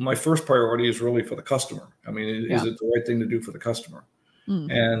priority is really for the customer. I mean, is it the right thing to do for the customer?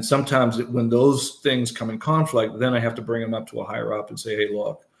 And sometimes when those things come in conflict, then I have to bring them up to a higher up and say, hey,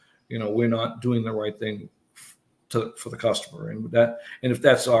 look, we're not doing the right thing for the customer. And if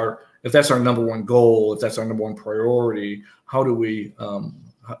that's our number one goal, if that's our number one priority, how do we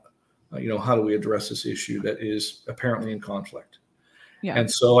address this issue that is apparently in conflict? Yeah. And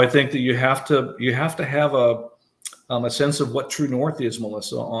so I think that you have to have a sense of what true north is,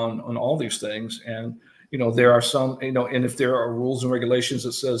 Melissa, on all these things. And there are some, and if there are rules and regulations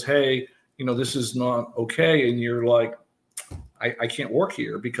that says, hey, this is not okay, and you're like, I can't work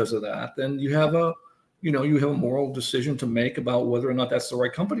here because of that, then you have a moral decision to make about whether or not that's the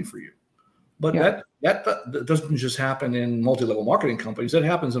right company for you. But that doesn't just happen in multi-level marketing companies. That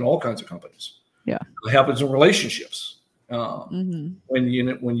happens in all kinds of companies. Yeah, it happens in relationships. When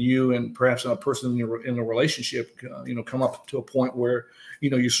you and perhaps a person in a relationship, come up to a point where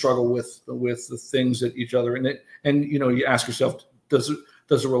you struggle with the things that each other and you ask yourself, does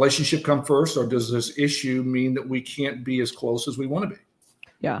the relationship come first, or does this issue mean that we can't be as close as we want to be?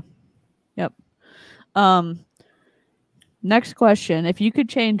 Yeah. Yep. Next question. If you could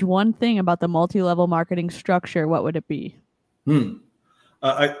change one thing about the multi-level marketing structure, what would it be?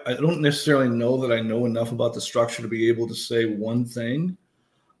 I don't necessarily know that I know enough about the structure to be able to say one thing.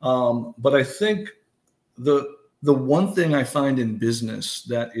 But I think the one thing I find in business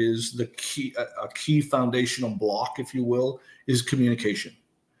that is a key foundational block, if you will, is communication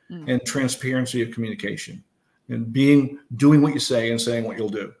and transparency of communication, and doing what you say and saying what you'll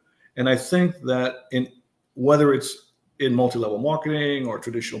do. And I think that whether it's in multi-level marketing or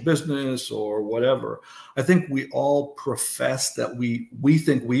traditional business or whatever, I think we all profess that we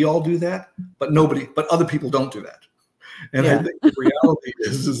think we all do that, but other people don't do that. And I think the reality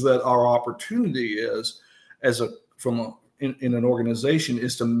is that our opportunity is, in an organization,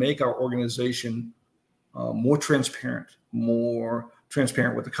 is to make our organization more transparent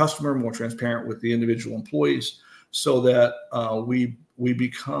with the customer, more transparent with the individual employees, so that we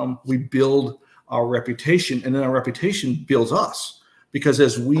build our reputation, and then our reputation builds us, because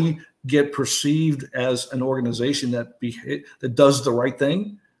as we get perceived as an organization that does the right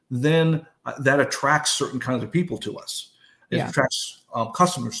thing, then that attracts certain kinds of people to us. It attracts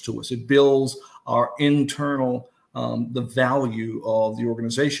customers to us. It builds our internal the value of the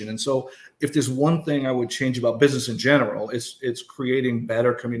organization. And so, if there's one thing I would change about business in general, it's creating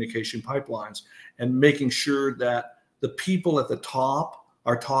better communication pipelines and making sure that the people at the top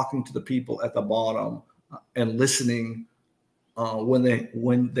are talking to the people at the bottom and listening when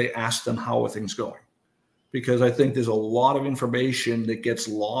they ask them how are things going. Because I think there's a lot of information that gets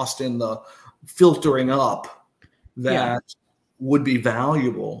lost in the filtering up that would be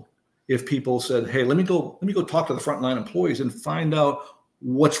valuable if people said, hey, let me go talk to the frontline employees and find out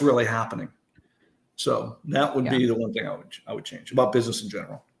what's really happening. So that would be the one thing I would change about business in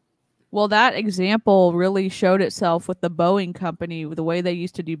general. Well, that example really showed itself with the Boeing company. The way they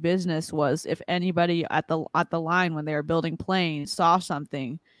used to do business was, if anybody at the line when they were building planes saw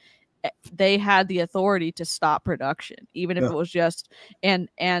something, they had the authority to stop production, even if it was just and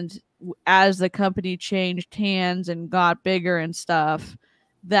as the company changed hands and got bigger and stuff,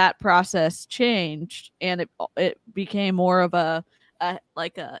 that process changed, and it became more of a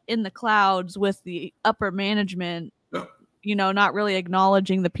in the clouds with the upper management. Not really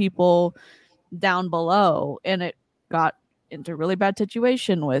acknowledging the people down below, and it got into a really bad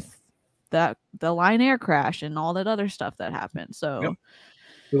situation with the Lion Air crash and all that other stuff that happened. So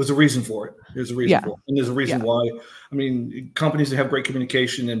there was a reason for it. There's a reason for it, and there's a reason why. I mean, companies that have great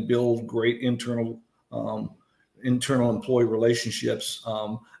communication and build great internal employee relationships,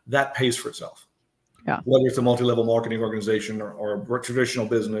 that pays for itself. Whether it's a multi-level marketing organization or a traditional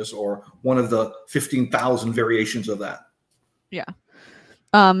business or one of the 15,000 variations of that.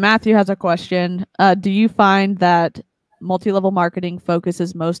 Matthew has a question. Do you find that multi-level marketing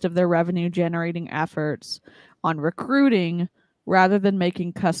focuses most of their revenue generating efforts on recruiting rather than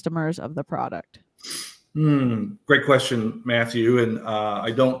making customers of the product? Great question, Matthew. And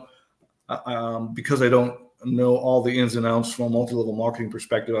because I don't know all the ins and outs from a multi-level marketing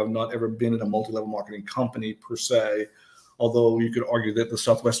perspective, I've not ever been in a multi-level marketing company per se, although you could argue that the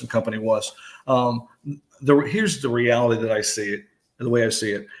Southwestern company was. Here's the reality that I see it, the way I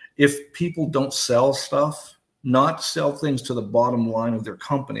see it. If people don't sell stuff, not sell things to the bottom line of their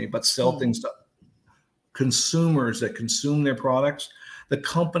company, but sell things consumers that consume their products, the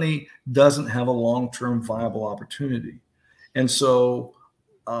company doesn't have a long-term viable opportunity. And so,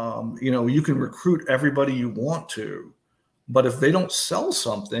 you know, you can recruit everybody you want to, but if they don't sell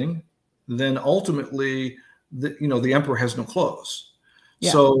something, then ultimately, you know, the emperor has no clothes.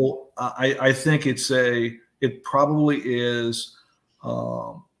 Yeah. So I think it probably is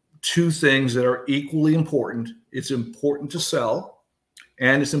two things that are equally important. It's important to sell,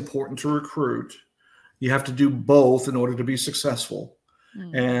 and it's important to recruit. You have to do both in order to be successful.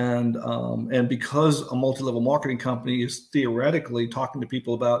 And because a multi-level marketing company is theoretically talking to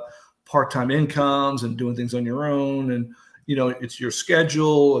people about part-time incomes and doing things on your own, and you know, it's your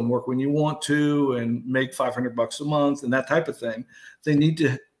schedule and work when you want to and make $500 a month and that type of thing, they need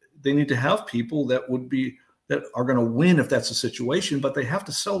to have people that are going to win if that's the situation, but they have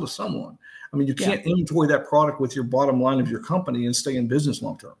to sell to someone. I mean, you can't inventory that product with your bottom line of your company and stay in business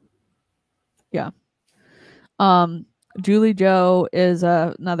long term. Yeah. Julie Joe is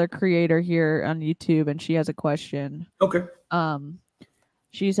another creator here on YouTube, and she has a question. Okay.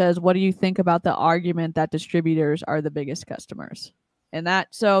 She says, what do you think about the argument that distributors are the biggest customers? And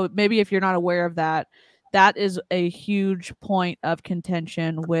so maybe if you're not aware of that, that is a huge point of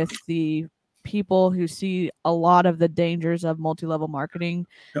contention with the people who see a lot of the dangers of multi-level marketing,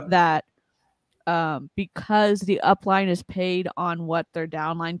 that because the upline is paid on what their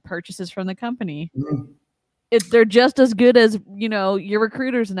downline purchases from the company, they're just as good as, you know, your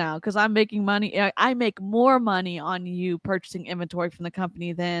recruiters now, because I'm making money. I make more money on you purchasing inventory from the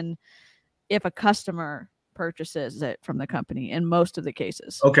company than if a customer purchases it from the company in most of the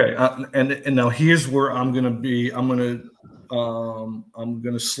cases. Okay, and now here's where I'm gonna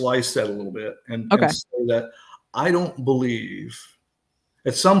slice that a little bit and say that I don't believe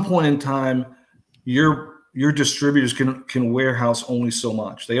at some point in time your distributors can warehouse only so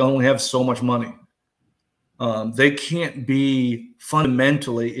much. They only have so much money. They can't be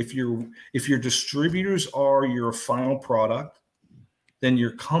fundamentally, if your distributors are your final product, then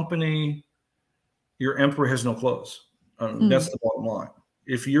your company, your emperor has no clothes. That's the bottom line.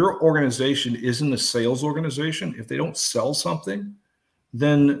 If your organization isn't a sales organization, if they don't sell something,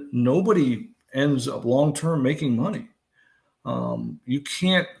 then nobody ends up long-term making money. You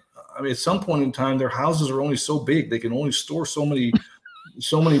can't, I mean, at some point in time, their houses are only so big. They can only store so many,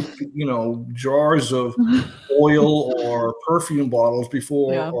 you know, jars of oil or perfume bottles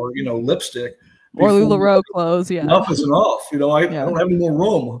or, you know, lipstick. Or LuLaRoe clothes. Yeah. Enough is enough. You know, I don't have any more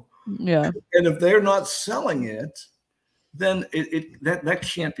room. Yeah. And if they're not selling it, then that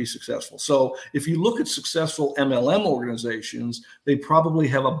can't be successful. So if you look at successful MLM organizations, they probably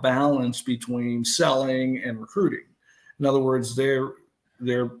have a balance between selling and recruiting. In other words, they've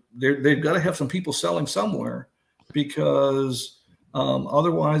got to have some people selling somewhere, because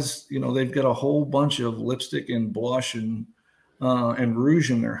otherwise, you know, they've got a whole bunch of lipstick and blush and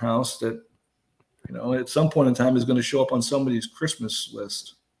rouge in their house that, you know, at some point in time is going to show up on somebody's Christmas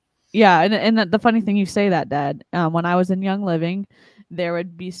list. Yeah, and the funny thing you say that, Dad, when I was in Young Living, there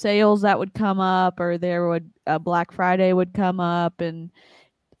would be sales that would come up, or Black Friday would come up, and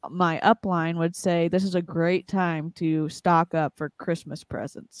my upline would say, this is a great time to stock up for Christmas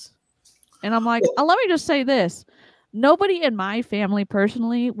presents. And I'm like, let me just say this. Nobody in my family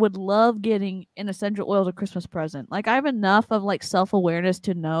personally would love getting an essential oil as a Christmas present. Like, I have enough of like self-awareness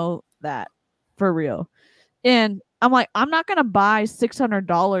to know that for real. And I'm like, I'm not going to buy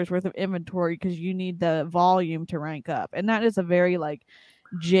 $600 worth of inventory because you need the volume to rank up. And that is a very like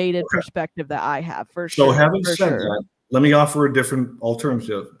jaded perspective that I have, for sure. So having said that, let me offer a different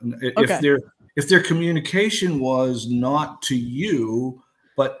alternative. If their communication was not to you,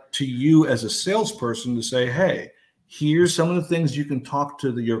 but to you as a salesperson, to say, hey, here's some of the things you can talk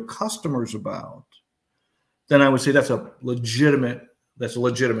to your customers about, then I would say that's a legitimate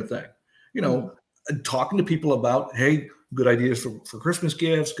thing. You know, talking to people about, hey, good ideas for Christmas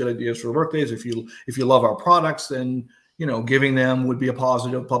gifts, good ideas for birthdays. If you love our products, then, you know, giving them would be a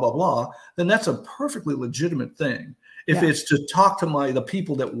positive, blah, blah, blah. Then that's a perfectly legitimate thing. If it's to talk to the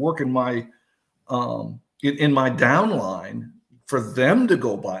people that work in my downline, for them to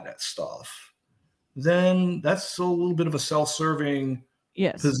go buy that stuff, then that's a little bit of a self-serving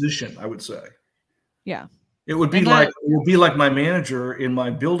position, I would say. Yeah. It would be like my manager in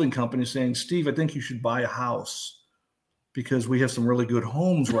my building company saying, Steve, I think you should buy a house because we have some really good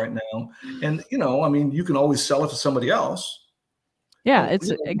homes right now. And, you know, I mean, you can always sell it to somebody else. Yeah, it's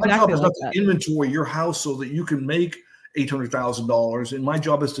exactly my job is like not to inventory your house so that you can make $800,000. And my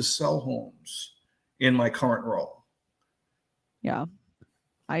job is to sell homes in my current role. Yeah.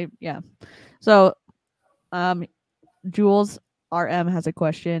 So, Jules, RM has a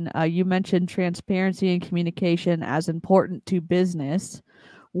question. You mentioned transparency and communication as important to business.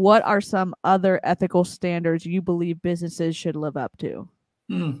 What are some other ethical standards you believe businesses should live up to?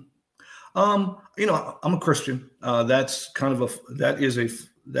 You know, I'm a Christian. That's kind of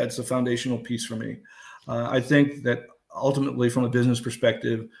that's a foundational piece for me. I think that ultimately, from a business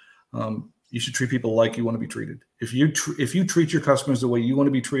perspective, you should treat people like you want to be treated. If you treat your customers the way you want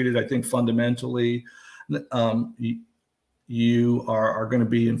to be treated, I think fundamentally, you are going to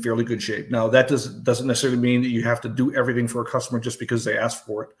be in fairly good shape. Now, that doesn't necessarily mean that you have to do everything for a customer just because they ask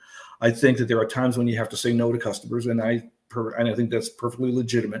for it. I think that there are times when you have to say no to customers, and I think that's perfectly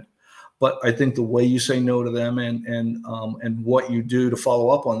legitimate. But I think the way you say no to them and what you do to follow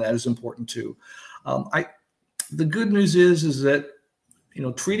up on that is important too. The good news is that, you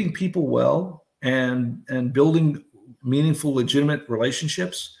know, treating people well and building meaningful, legitimate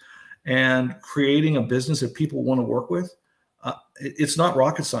relationships and creating a business that people want to work with, it's not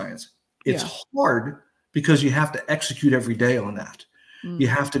rocket science. It's hard because you have to execute every day on that. You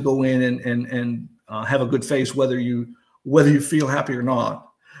have to go in and have a good face, whether you feel happy or not.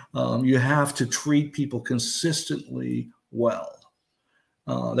 You have to treat people consistently well.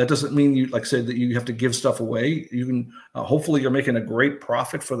 That doesn't mean you, like I said, that you have to give stuff away. You can hopefully you're making a great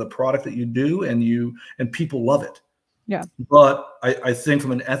profit for the product that you do, and people love it. Yeah. But I think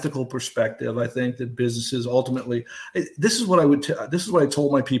from an ethical perspective, I think that businesses ultimately, this is what I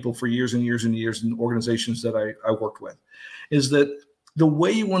told my people for years and years and years in organizations that I worked with, is that the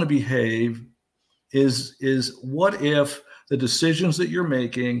way you want to behave is what if the decisions that you're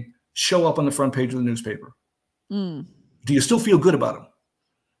making show up on the front page of the newspaper? Do you still feel good about them?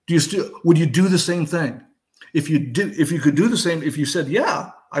 Would you do the same thing? If you could do the same, if you said,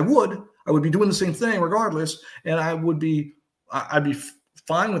 yeah, I would be doing the same thing regardless. And I'd be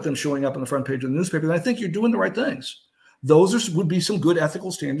fine with them showing up on the front page of the newspaper. And I think you're doing the right things. Those would be some good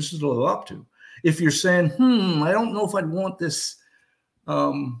ethical standards to live up to. If you're saying, I don't know if I'd want this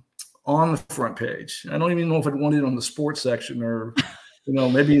on the front page. I don't even know if I'd want it on the sports section, or, you know,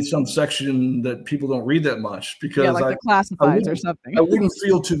 maybe it's some section that people don't read that much, because like the classifieds or something. I wouldn't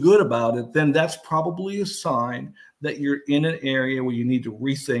feel too good about it. Then that's probably a sign that you're in an area where you need to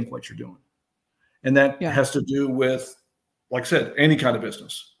rethink what you're doing. And that has to do with, like I said, any kind of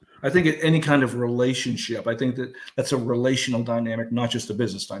business. I think any kind of relationship. I think that's a relational dynamic, not just a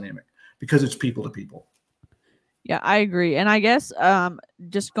business dynamic, because it's people to people. Yeah, I agree. And I guess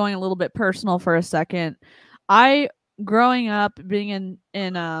just going a little bit personal for a second, growing up being in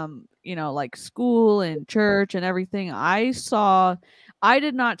you know, like school and church and everything, I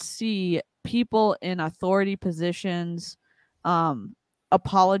did not see people in authority positions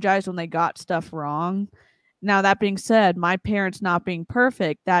apologize when they got stuff wrong. Now, that being said, my parents not being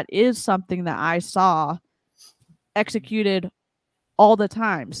perfect, that is something that I saw executed all the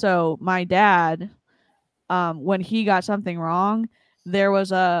time. So my dad, when he got something wrong, there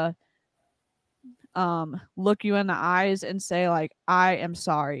was a look you in the eyes and say, like, I am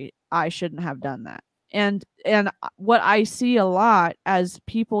sorry, I shouldn't have done that. And what I see a lot as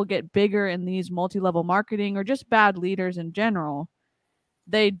people get bigger in these multi-level marketing or just bad leaders in general,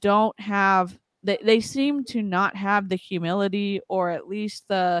 they seem to not have the humility, or at least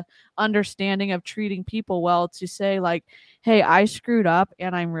the understanding of treating people well, to say, like, hey, I screwed up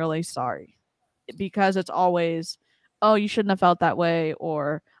and I'm really sorry. Because it's always, oh, you shouldn't have felt that way,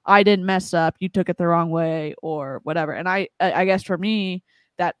 or I didn't mess up, you took it the wrong way, or whatever. And I guess for me,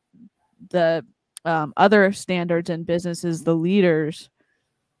 that the other standards in business is the leaders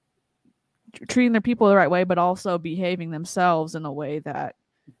treating their people the right way, but also behaving themselves in a way that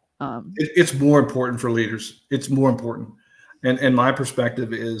it's more important for leaders. It's more important. And my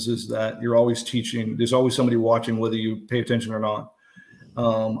perspective is that you're always teaching. There's always somebody watching, whether you pay attention or not.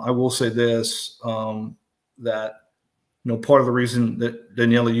 I will say this, that, you know, part of the reason that,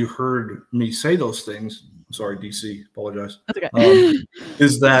 Daniela, you heard me say those things, sorry, DC, apologize, that's okay.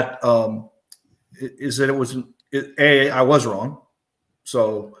 is that it wasn't, I was wrong.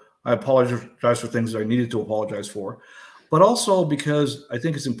 So I apologize for things that I needed to apologize for, but also because I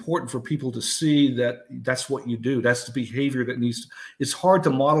think it's important for people to see that that's what you do. That's the behavior that it's hard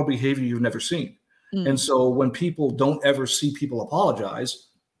to model behavior you've never seen. And so when people don't ever see people apologize,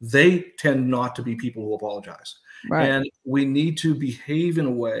 they tend not to be people who apologize. Right. And we need to behave in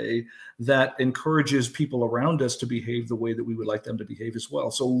a way that encourages people around us to behave the way that we would like them to behave as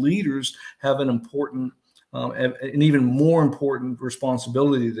well. So leaders have an important, an even more important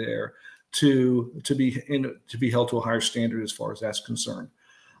responsibility there to be held to a higher standard as far as that's concerned.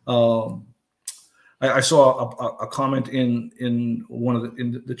 I saw a comment in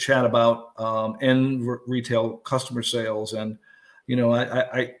the chat about end retail customer sales, and you know,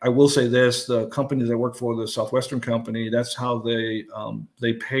 I will say this: the company that I work for, the Southwestern company, that's how they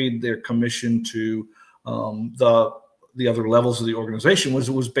paid their commission to the other levels of the organization. It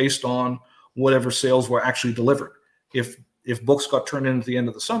was based on whatever sales were actually delivered. If books got turned in at the end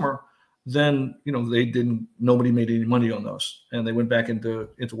of the summer, then, you know, nobody made any money on those, and they went back into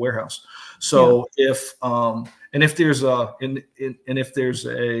warehouse. So if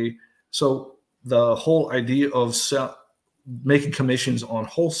the whole idea of making commissions on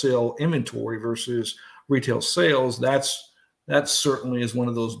wholesale inventory versus retail sales, that certainly is one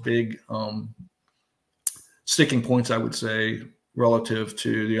of those big sticking points, I would say, relative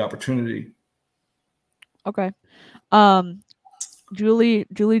to the opportunity. Okay. Julie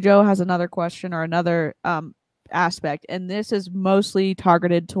Joe has another question, or another aspect, and this is mostly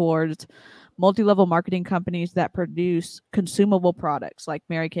targeted towards multi-level marketing companies that produce consumable products like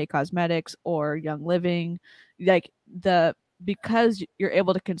Mary Kay Cosmetics or Young Living. Because you're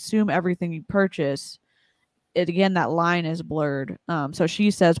able to consume everything you purchase, again, that line is blurred. So she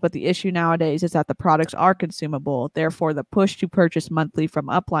says, but the issue nowadays is that the products are consumable. Therefore, the push to purchase monthly from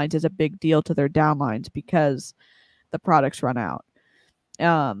uplines is a big deal to their downlines because the products run out.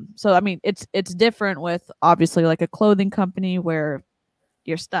 So I mean, it's different with obviously like a clothing company where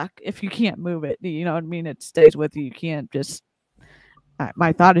you're stuck if you can't move it. You know what I mean? It stays with you. You can't just.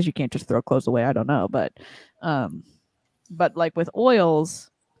 My thought is you can't just throw clothes away. I don't know, but like with oils,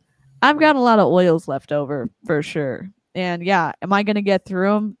 I've got a lot of oils left over for sure. And yeah, am I going to get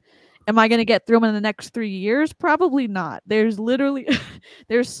through them? Am I going to get through them in the next 3 years? Probably not. There's literally,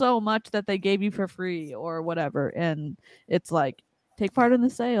 there's so much that they gave you for free or whatever. And it's like, take part in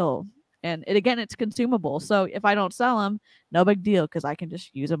the sale. And it's consumable. So if I don't sell them, no big deal, because I can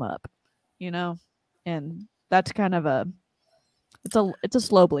just use them up, you know? And that's kind of it's a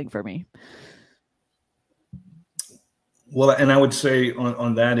slow blink for me. Well, and I would say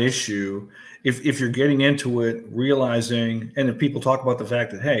on that issue, if you're getting into it, realizing, and if people talk about the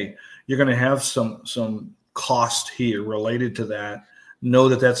fact that, hey, you're going to have some cost here related to that, know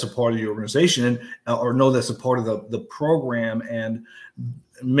that that's a part of the organization, or know that's a part of the program, and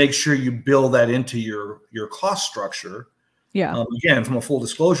make sure you build that into your cost structure. Yeah. Again, from a full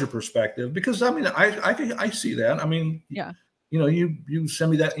disclosure perspective, because I mean, I see that. I mean, yeah. You know, you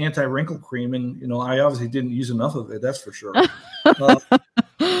send me that anti-wrinkle cream, and you know, I obviously didn't use enough of it. That's for sure. But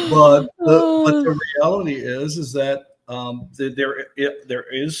the reality is that there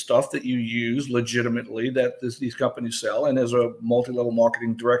is stuff that you use legitimately that these companies sell, and as a multi-level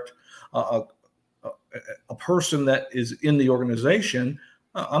marketing direct, a person that is in the organization,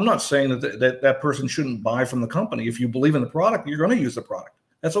 I'm not saying that person shouldn't buy from the company. If you believe in the product, you're going to use the product.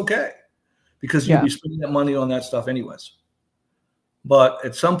 That's okay, because you'll be spending that money on that stuff anyways. But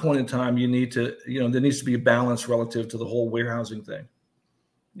at some point in time, you need to, you know, there needs to be a balance relative to the whole warehousing thing.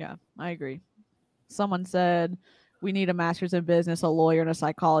 Yeah, I agree. Someone said we need a master's in business, a lawyer, and a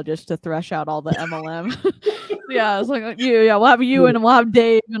psychologist to thresh out all the MLM. Yeah, it's like yeah, we'll have you, and we'll have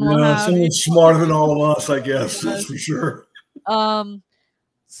Dave, and we'll have someone smarter than all of us, I guess. That's for sure.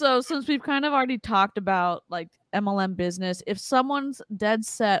 So since we've kind of already talked about like MLM business, if someone's dead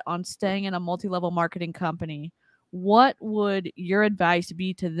set on staying in a multi-level marketing company, what would your advice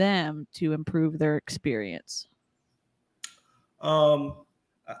be to them to improve their experience? You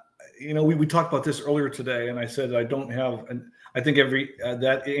know, we talked about this earlier today, and I said I don't have, and I think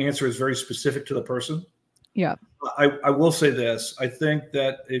that answer is very specific to the person. Yeah. I will say this. I think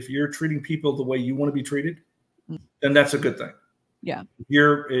that if you're treating people the way you want to be treated, then that's a good thing. Yeah.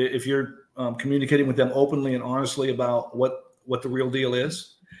 If you're communicating with them openly and honestly about what the real deal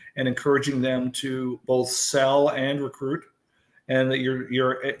is, and encouraging them to both sell and recruit, and that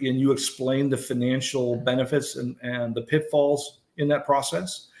you explain the financial benefits and the pitfalls in that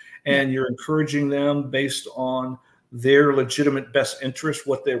process, and you're encouraging them based on their legitimate best interest,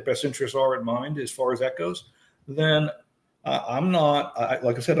 what their best interests are in mind as far as that goes, then I'm not,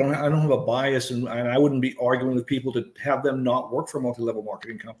 like I said, I don't have a bias, and I wouldn't be arguing with people to have them not work for a multi-level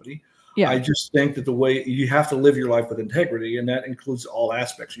marketing company. Yeah. I just think that the way you have to live your life with integrity, and that includes all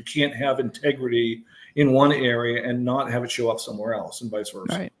aspects. You can't have integrity in one area and not have it show up somewhere else, and vice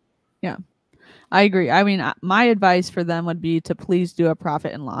versa. Right. Yeah, I agree. I mean, my advice for them would be to please do a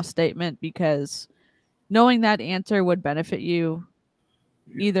profit and loss statement, because knowing that answer would benefit you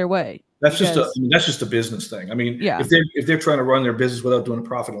either way. That's just a business thing. I mean, if they're trying to run their business without doing a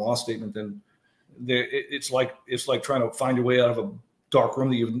profit and loss statement, then it's like trying to find your way out of a dark room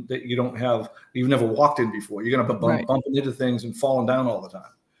that you've never walked in before. You're going to be bumping into things and falling down all the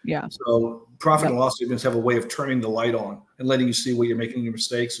time. Yeah. So profit and loss statements have a way of turning the light on and letting you see where you're making your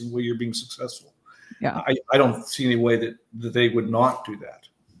mistakes and where you're being successful. Yeah. I don't see any way that they would not do that.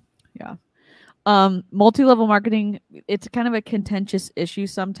 Yeah. Multi-level marketing, it's kind of a contentious issue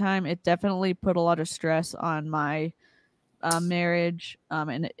sometime. It definitely put a lot of stress on my marriage,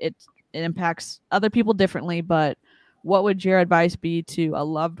 and it impacts other people differently. But what would your advice be to a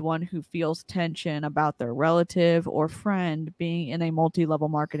loved one who feels tension about their relative or friend being in a multi-level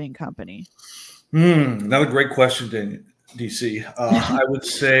marketing company? Another great question, DC. I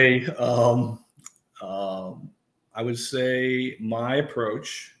would say my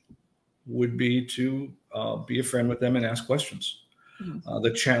approach would be to be a friend with them and ask questions.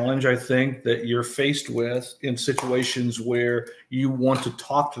 The challenge, I think, that you're faced with in situations where you want to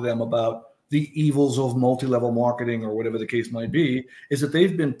talk to them about the evils of multi-level marketing or whatever the case might be, is that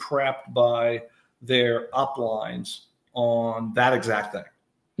they've been prepped by their uplines on that exact thing.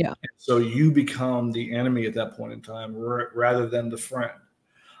 Yeah. So you become the enemy at that point in time rather than the friend.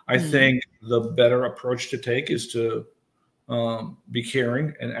 I think the better approach to take is to be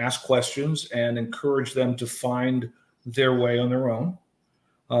caring and ask questions and encourage them to find their way on their own.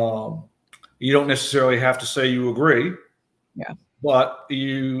 You don't necessarily have to say you agree. Yeah. But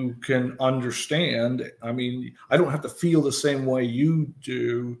you can understand. I mean, I don't have to feel the same way you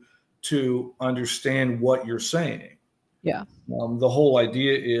do to understand what you're saying. Yeah. The whole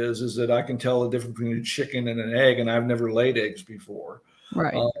idea is that I can tell the difference between a chicken and an egg, and I've never laid eggs before.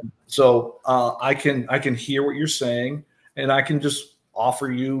 Right. So I can hear what you're saying, and I can just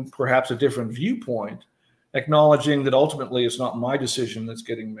offer you perhaps a different viewpoint, acknowledging that ultimately it's not my decision that's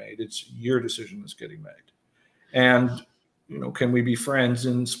getting made; it's your decision that's getting made. And can we be friends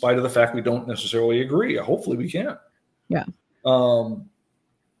in spite of the fact we don't necessarily agree? Hopefully, we can. Yeah.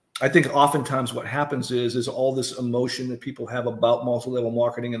 I think oftentimes what happens is all this emotion that people have about multi-level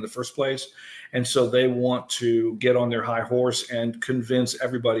marketing in the first place. And so they want to get on their high horse and convince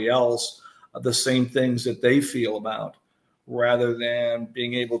everybody else the same things that they feel about, rather than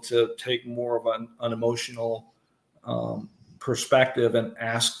being able to take more of an emotional perspective and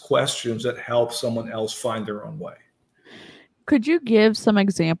ask questions that help someone else find their own way. Could you give some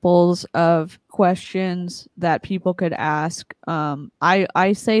examples of questions that people could ask?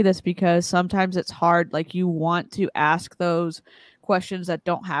 I say this because sometimes it's hard. Like, you want to ask those questions that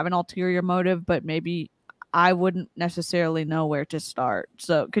don't have an ulterior motive, but maybe I wouldn't necessarily know where to start.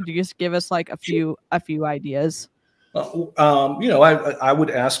 So could you just give us like a few ideas? I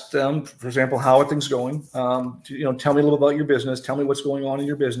would ask them, for example, how are things going? Tell me a little about your business. Tell me what's going on in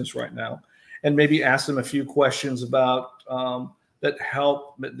your business right now. And maybe ask them a few questions about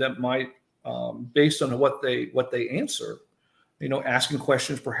that might, based on what they answer, asking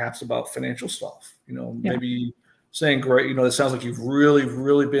questions perhaps about financial stuff, maybe saying, great, it sounds like you've really,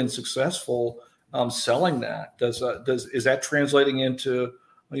 really been successful selling that. Is that translating into,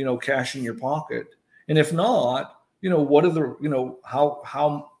 cash in your pocket? And if not, what are the,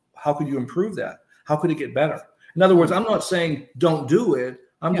 how could you improve that? How could it get better? In other words, I'm not saying don't do it.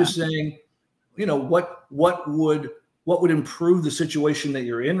 I'm just saying, what would improve the situation that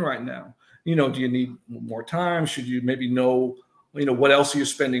you're in right now? Do you need more time? Should you maybe know, what else are you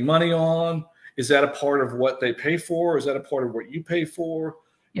spending money on? Is that a part of what they pay for? Is that a part of what you pay for?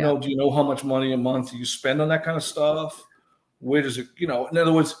 Do you know how much money a month you spend on that kind of stuff? Where does it, in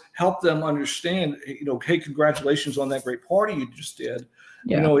other words, help them understand, hey, congratulations on that great party you just did.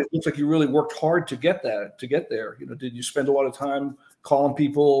 It looks like you really worked hard to get there. Did you spend a lot of time calling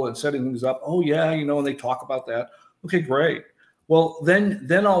people and setting things up? Oh yeah, and they talk about that. Okay, great. Well,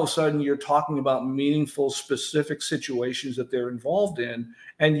 then all of a sudden you're talking about meaningful, specific situations that they're involved in,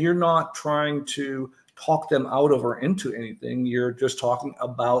 and you're not trying to talk them out of or into anything. You're just talking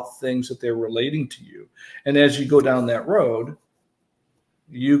about things that they're relating to you. And as you go down that road,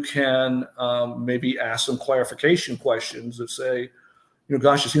 you can maybe ask some clarification questions that say,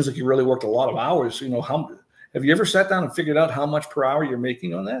 gosh, it seems like you really worked a lot of hours. Have you ever sat down and figured out how much per hour you're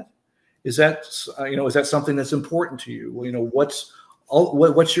making on that? Is that something that's important to you?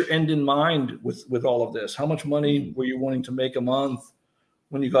 What's your end in mind with all of this? How much money were you wanting to make a month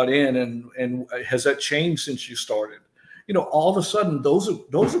when you got in, and has that changed since you started? All of a sudden, those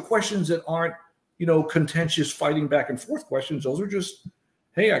are questions that aren't, contentious, fighting back and forth questions. Those are just,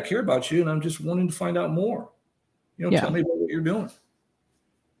 hey, I care about you, and I'm just wanting to find out more. Tell me about what you're doing.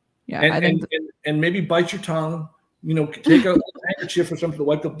 Yeah, and maybe bite your tongue. Take a handkerchief or something to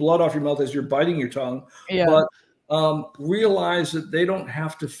wipe the blood off your mouth as you're biting your tongue. Yeah. But realize that they don't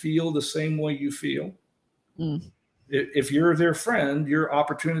have to feel the same way you feel. If you're their friend, your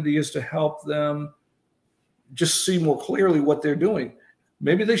opportunity is to help them just see more clearly what they're doing.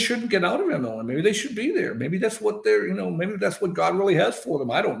 Maybe they shouldn't get out of MLM. Maybe they should be there. Maybe that's what maybe that's what God really has for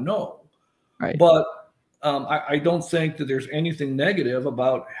them. I don't know. Right. But I don't think that there's anything negative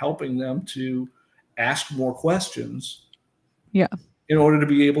about helping them to ask more questions. Yeah. In order to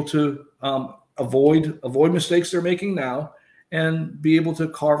be able to avoid mistakes they're making now and be able to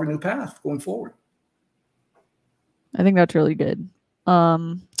carve a new path going forward. I think that's really good.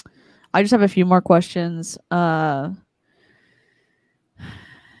 I just have a few more questions.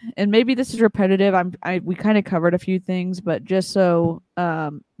 And maybe this is repetitive. We kind of covered a few things, but just so,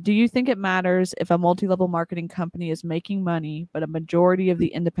 do you think it matters if a multi-level marketing company is making money, but a majority of the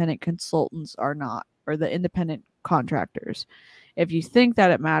independent consultants are not, or the independent contractors? If you think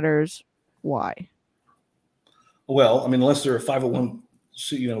that it matters, why? Well, I mean, unless they're a 501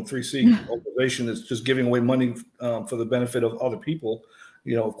 3C organization that's just giving away money for the benefit of other people,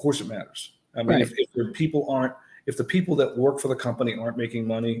 of course it matters. I mean, Right. if the people that work for the company aren't making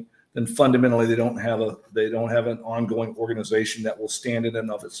money, then fundamentally they don't have an ongoing organization that will stand in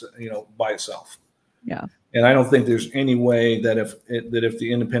and of its, by itself. Yeah. And I don't think there's any way that if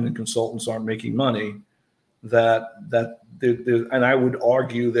the independent consultants aren't making money, and I would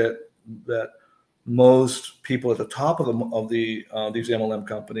argue that most people at the top of these MLM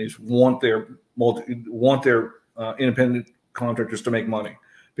companies want their independent contractors to make money,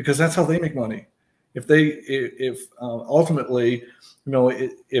 because that's how they make money. If ultimately,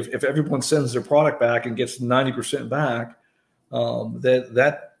 if everyone sends their product back and gets 90% back,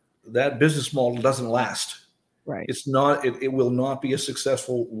 that business model doesn't last. Right. It's not. It will not be a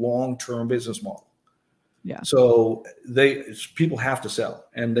successful long-term business model. Yeah. So people have to sell,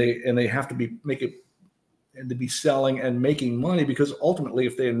 and they have to be selling and making money, because ultimately,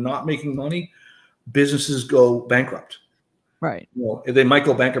 if they're not making money, businesses go bankrupt. Right. They might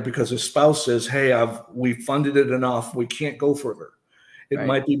go bankrupt because their spouse says, "Hey, we funded it enough. We can't go further." It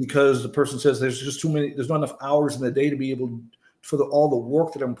might be because the person says, "There's not enough hours in the day to be able for all the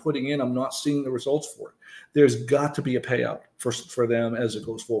work that I'm putting in. I'm not seeing the results for it." There's got to be a payout for them as it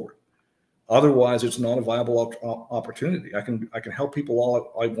goes forward. Otherwise, it's not a viable opportunity. I can help people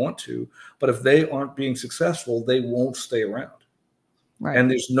all I want to, but if they aren't being successful, they won't stay around. Right.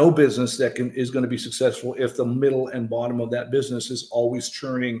 And there's no business that is going to be successful if the middle and bottom of that business is always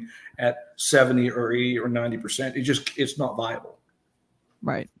churning at 70 or 80 or 90%. It's not viable.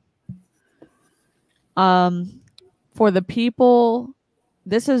 Right. For the people,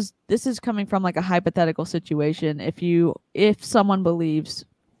 this is coming from like a hypothetical situation. If you were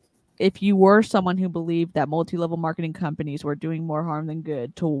someone who believed that multi-level marketing companies were doing more harm than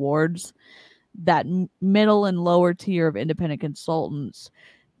good towards that middle and lower tier of independent consultants,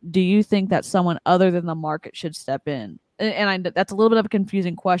 do you think that someone other than the market should step in? And that's a little bit of a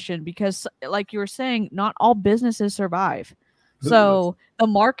confusing question, because like you were saying, not all businesses survive. So the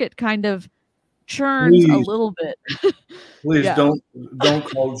market kind of churns a little bit. Please don't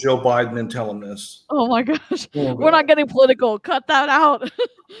call Joe Biden and tell him this. Oh my gosh. We're not getting political. Cut that out.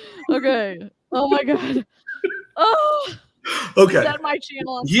 Okay. Oh my God. Oh. Okay. Set my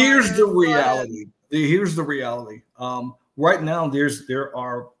channel on Here's fire. the reality. Here's the reality. Right now, there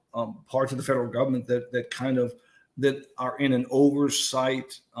are parts of the federal government that are in an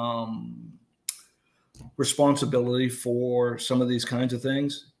oversight responsibility for some of these kinds of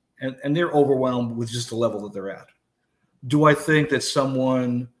things, and they're overwhelmed with just the level that they're at. Do I think that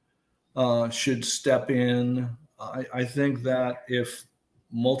someone should step in? I think that if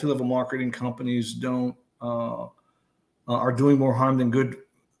multi-level marketing companies are doing more harm than good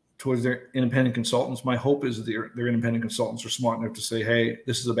towards their independent consultants, my hope is that their independent consultants are smart enough to say, "Hey,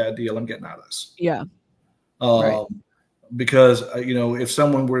 this is a bad deal. I'm getting out of this." Yeah. Right. Because if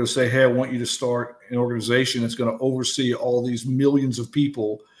someone were to say, "Hey, I want you to start an organization that's going to oversee all these millions of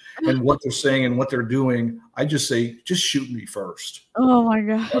people and what they're saying and what they're doing," I just say, "Just shoot me first." Oh my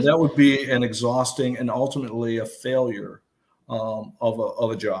God. That would be an exhausting and ultimately a failure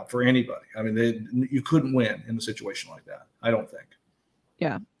of a job for anybody. I mean, you couldn't win in a situation like that, I don't think.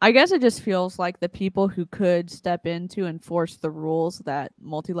 Yeah. I guess it just feels like the people who could step in to enforce the rules that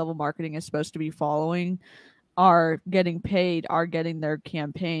multi-level marketing is supposed to be following are getting paid, are getting their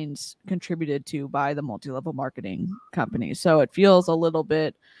campaigns contributed to by the multi-level marketing companies. So it feels a little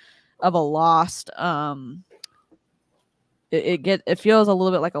bit of a lost it feels a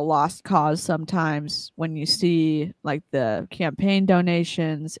little bit like a lost cause sometimes when you see like the campaign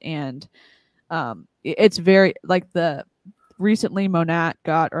donations, and it's very like the recently Monat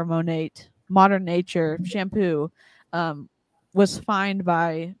Modern Nature shampoo was fined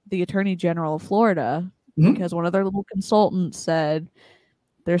by the Attorney General of Florida because one of their little consultants said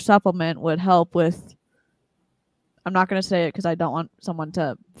their supplement would help with, I'm not going to say it because I don't want someone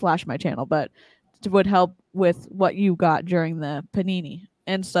to flash my channel, but it would help with what you got during the panini.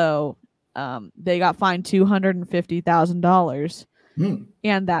 And so they got fined $250,000,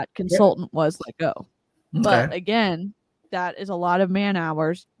 and that consultant was let go. But again, that is a lot of man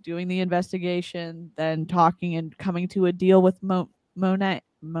hours doing the investigation, then talking and coming to a deal with Monat.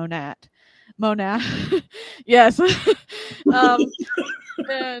 Yes.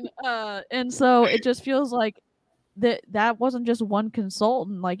 And so it just feels like that wasn't just one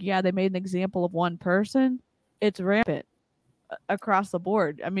consultant. Like, yeah, they made an example of one person. It's rampant across the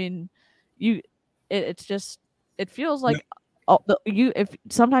board. I mean, it's just, it feels like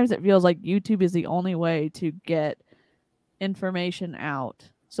sometimes it feels like YouTube is the only way to get information out.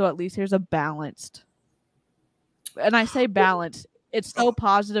 So at least here's a balanced, and I say balanced, it's so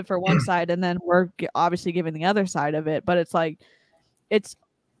positive for one side, and then we're obviously giving the other side of it, but it's like, it's,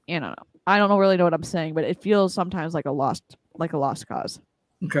 I don't know. I don't really know what I'm saying, but it feels sometimes like a lost cause.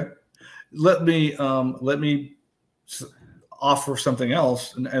 Okay. Let me offer something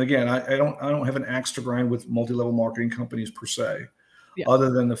else. And again, I don't have an axe to grind with multi-level marketing companies per se,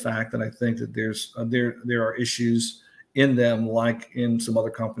 other than the fact that I think that there are issues in them, like in some other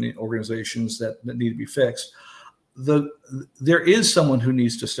company organizations that need to be fixed. There is someone who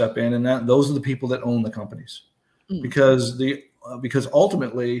needs to step in, and those are the people that own the companies, because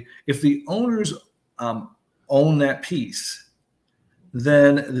ultimately, if the owners own that piece,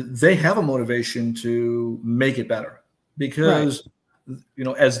 then they have a motivation to make it better, because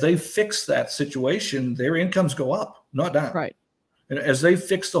as they fix that situation, their incomes go up, not down. Right. And as they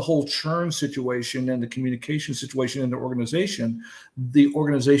fix the whole churn situation and the communication situation in the organization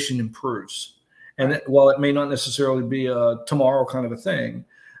improves. And while it may not necessarily be a tomorrow kind of a thing,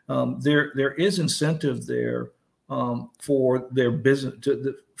 there is incentive there for their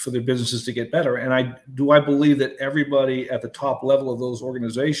businesses to get better. And I believe that everybody at the top level of those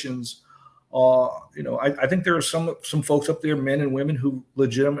organizations, I think there are some folks up there, men and women, who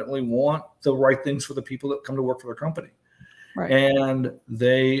legitimately want the right things for the people that come to work for their company. Right. And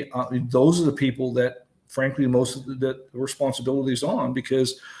those are the people that, frankly, most of the responsibility is on,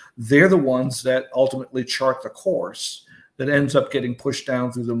 because they're the ones that ultimately chart the course that ends up getting pushed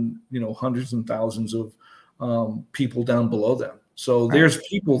down through the hundreds and thousands of people down below them. So there's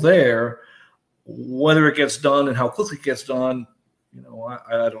people there. Whether it gets done and how quickly it gets done,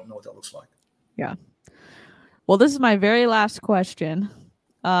 I don't know what that looks like. Yeah. Well, this is my very last question.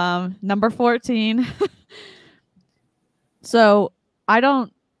 Number 14. So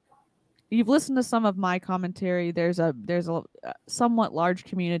you've listened to some of my commentary. There's a somewhat large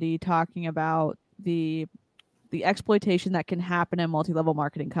community talking about the exploitation that can happen in multi-level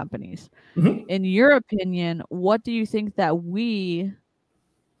marketing companies. Mm-hmm. In your opinion, what do you think that we,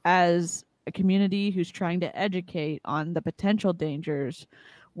 as a community who's trying to educate on the potential dangers,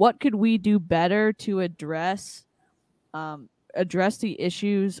 what could we do better to address the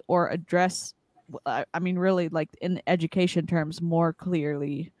issues, or address, I mean, really, like, in education terms, more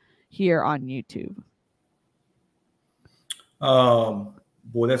clearly here on YouTube?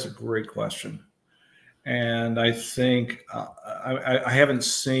 Boy, that's a great question. And I think I haven't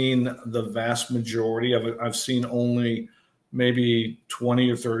seen the vast majority of it. I've seen only maybe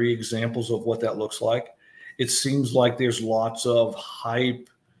 20 or 30 examples of what that looks like. It seems like there's lots of hype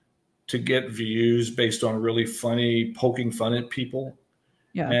to get views based on really funny, poking fun at people.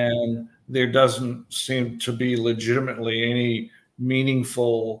 Yeah. And there doesn't seem to be legitimately any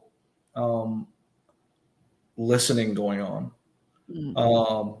meaningful listening going on.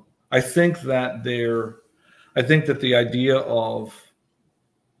 Mm-hmm. I think that the idea of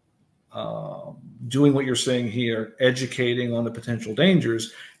doing what you're saying here, educating on the potential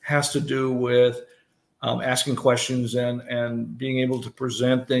dangers, has to do with asking questions and being able to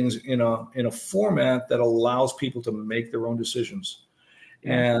present things in a format that allows people to make their own decisions.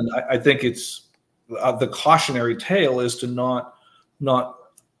 Yeah. And I think it's the cautionary tale is to not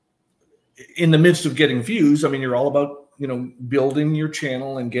in the midst of getting views. I mean, you're all about building your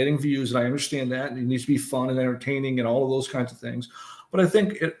channel and getting views, and I understand that, and it needs to be fun and entertaining and all of those kinds of things. But I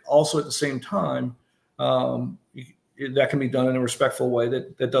think it also, at the same time, that can be done in a respectful way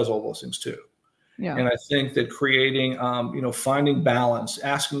that does all those things too. Yeah. And I think that creating, finding balance,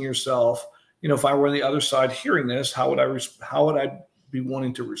 asking yourself, if I were on the other side hearing this, how would I be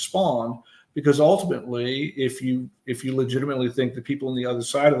wanting to respond? Because ultimately, if you legitimately think the people on the other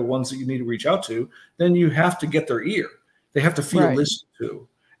side are the ones that you need to reach out to, then you have to get their ear. They have to feel listened to.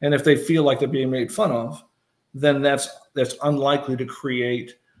 And if they feel like they're being made fun of, then that's unlikely to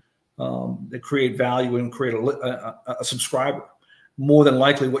create value and create a subscriber. More than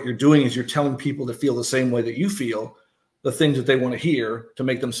likely, what you're doing is you're telling people to feel the same way that you feel, the things that they want to hear to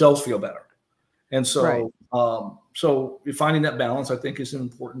make themselves feel better. And so, so finding that balance, I think, is an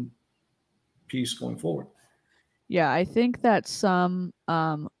important piece going forward. Yeah, I think that some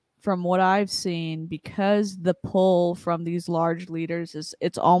from what I've seen, because the pull from these large leaders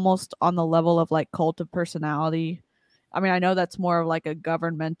it's almost on the level of like cult of personality. I mean, I know that's more of like a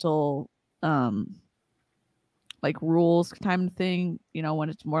governmental like rules kind of thing, you know, when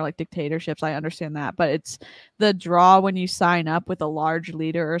it's more like dictatorships, I understand that. But it's the draw when you sign up with a large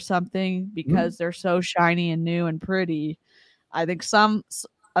leader or something because they're so shiny and new and pretty. I think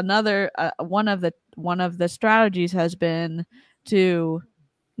another one of the strategies has been to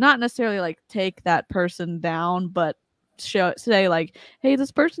not necessarily like take that person down, but say like, hey,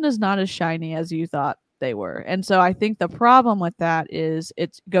 this person is not as shiny as you thought they were. And so I think the problem with that is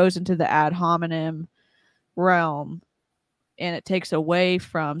it goes into the ad hominem realm, and it takes away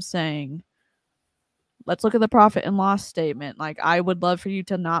from saying, let's look at the profit and loss statement. Like, I would love for you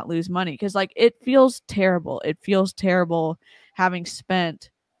to not lose money, because like it feels terrible. It feels terrible having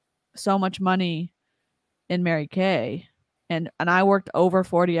spent so much money in Mary Kay, and I worked over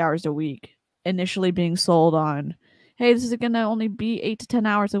 40 hours a week, initially being sold on, hey, this is going to only be 8 to 10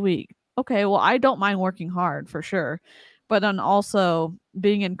 hours a week. Okay, well, I don't mind working hard for sure, but then also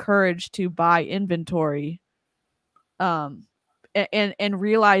being encouraged to buy inventory, and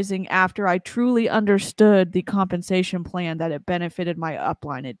realizing after I truly understood the compensation plan that it benefited my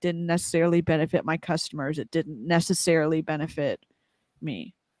upline. It didn't necessarily benefit my customers. It didn't necessarily benefit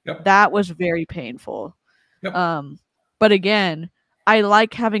me. Yep. That was very painful. Yep. But again, I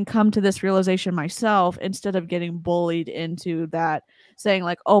like having come to this realization myself instead of getting bullied into that, saying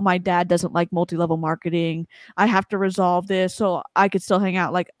like, oh, my dad doesn't like multi-level marketing, I have to resolve this so I could still hang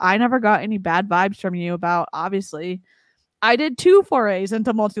out. Like, I never got any bad vibes from you about, obviously, I did 2 forays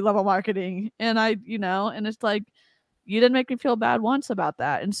into multi-level marketing, and and it's like, you didn't make me feel bad once about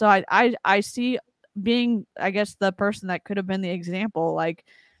that. And so I see being, I guess, the person that could have been the example. Like,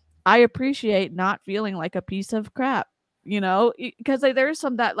 I appreciate not feeling like a piece of crap, because like, there is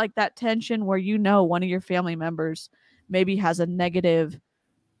some that tension where, one of your family members maybe has a negative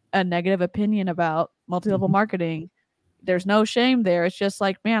opinion about multi-level marketing. There's no shame there. It's just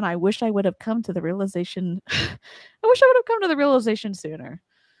like, man, I wish I would have come to the realization. I wish I would have come to the realization sooner.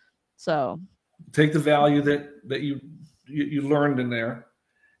 So take the value that you learned in there,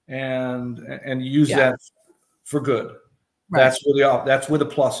 and use that for good. Right. That's where the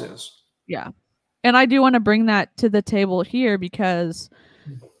plus is. Yeah. And I do want to bring that to the table here because,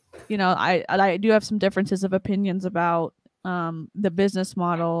 I do have some differences of opinions about the business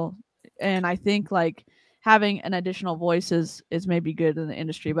model. And I think like having an additional voice is maybe good in the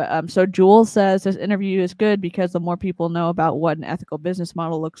industry. But so Jules says this interview is good because the more people know about what an ethical business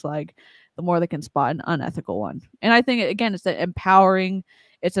model looks like, the more they can spot an unethical one. And I think, again, it's empowering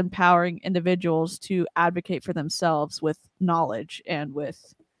individuals to advocate for themselves with knowledge and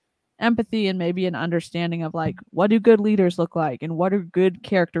with empathy and maybe an understanding of like, what do good leaders look like and what are good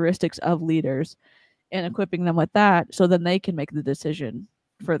characteristics of leaders, and equipping them with that so then they can make the decision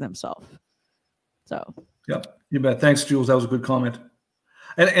for themselves. So yep, you bet. Thanks, Jules. That was a good comment.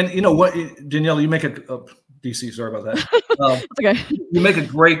 And you know what, Danielle, you make DC, sorry about that. Okay. You make a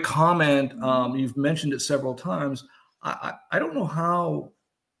great comment. You've mentioned it several times. I don't know how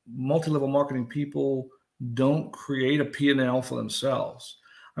multi-level marketing people don't create a P&L for themselves.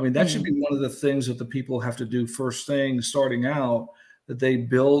 I mean, that should be one of the things that the people have to do first thing starting out, that they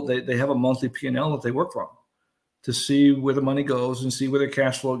build, they have a monthly P&L that they work from to see where the money goes and see where their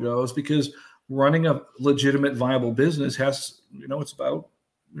cash flow goes, because running a legitimate, viable business has, it's about,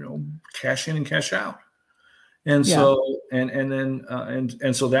 cash in and cash out. And so,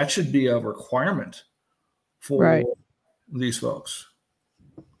 and so that should be a requirement for these folks.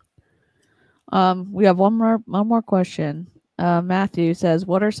 We have one more question. Matthew says,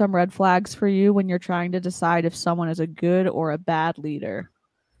 what are some red flags for you when you're trying to decide if someone is a good or a bad leader?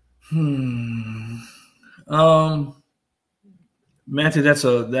 Matthew,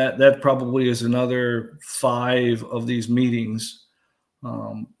 that probably is another 5 of these meetings.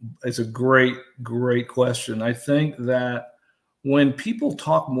 It's a great question. I think that when people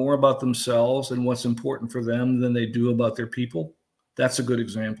talk more about themselves and what's important for them than they do about their people, that's a good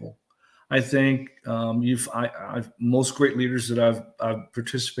example. I think I've most great leaders that I've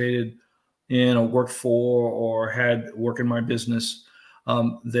participated in or worked for or had work in my business,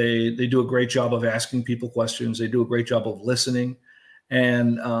 they do a great job of asking people questions. They do a great job of listening,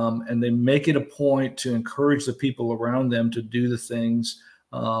 and they make it a point to encourage the people around them to do the things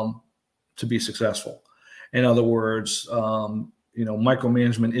to be successful. In other words,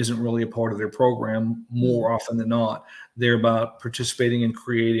 micromanagement isn't really a part of their program more often than not. They're about participating in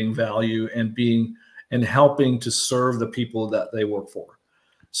creating value and helping to serve the people that they work for.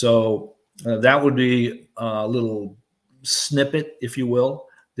 So That would be a little snippet, if you will.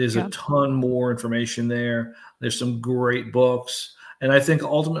 There's a ton more information there. There's some great books. And I think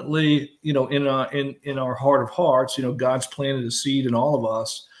ultimately, in our heart of hearts, God's planted a seed in all of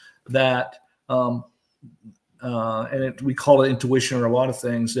us that, we call it intuition or a lot of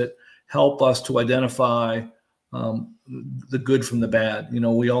things that help us to identify the good from the bad.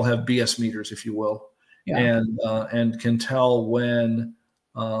 We all have BS meters, if you will, and can tell when.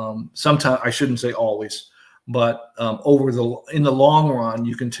 Sometimes, I shouldn't say always, but in the long run,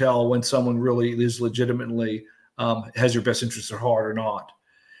 you can tell when someone really is legitimately has your best interests at heart or not.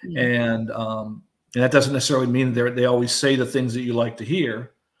 And that doesn't necessarily mean they always say the things that you like to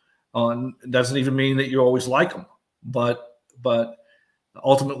hear. It doesn't even mean that you always like them. But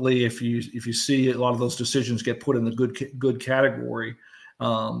ultimately, if you see a lot of those decisions get put in the good category,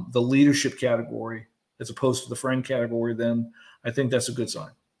 the leadership category, as opposed to the friend category, then I think that's a good sign.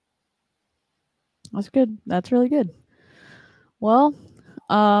 That's good. That's really good. Well,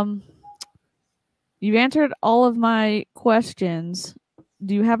 you answered all of my questions.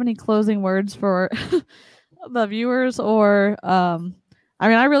 Do you have any closing words for the viewers? Or,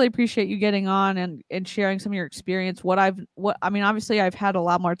 I really appreciate you getting on and sharing some of your experience. Obviously I've had a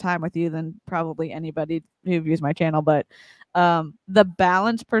lot more time with you than probably anybody who views my channel, but the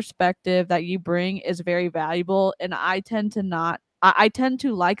balanced perspective that you bring is very valuable. And I tend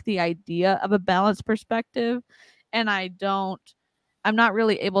to like the idea of a balanced perspective, and I'm not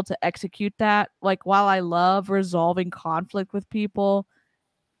really able to execute that. Like, while I love resolving conflict with people,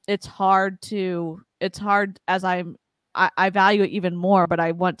 it's hard as I value it even more, but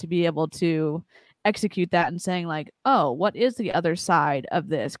I want to be able to execute that and saying like, oh, what is the other side of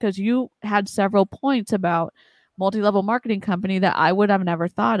this? Because you had several points about multi-level marketing company that I would have never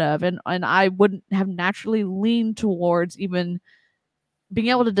thought of. And I wouldn't have naturally leaned towards even being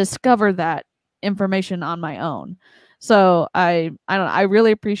able to discover that information on my own. So I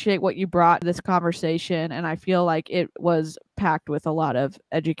really appreciate what you brought to this conversation, and I feel like it was packed with a lot of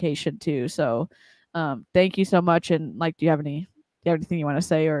education too. So thank you so much. And like, do you have anything you want to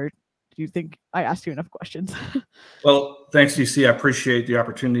say, or do you think I asked you enough questions? Well, thanks, DC. I appreciate the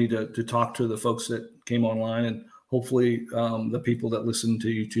opportunity to talk to the folks that came online, and hopefully the people that listen to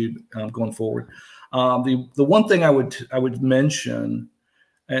YouTube going forward. The one thing I would mention,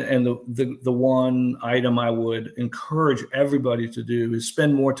 and the one item I would encourage everybody to do, is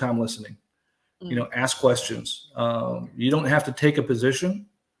spend more time listening. Ask questions. You don't have to take a position.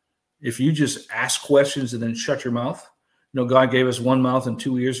 If you just ask questions and then shut your mouth, God gave us one mouth and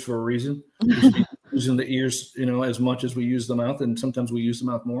two ears for a reason. Using the ears, as much as we use the mouth, and sometimes we use the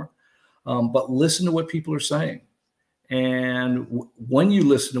mouth more. But listen to what people are saying. And when you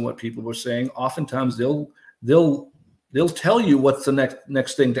listen to what people are saying, oftentimes they'll tell you what's the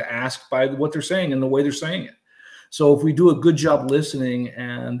next thing to ask by what they're saying and the way they're saying it. So if we do a good job listening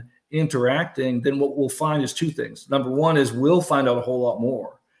and interacting, then what we'll find is two things. Number one is we'll find out a whole lot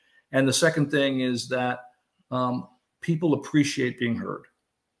more. And the second thing is that people appreciate being heard.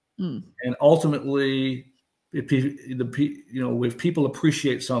 And ultimately, if people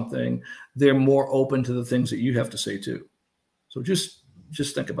appreciate something, they're more open to the things that you have to say too. So just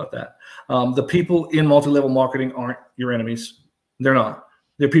think about that. The people in multi-level marketing aren't your enemies. They're not.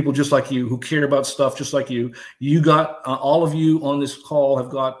 They're people just like you who care about stuff just like you. You got all of you on this call have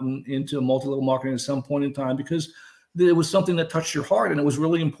gotten into multi-level marketing at some point in time because it was something that touched your heart and it was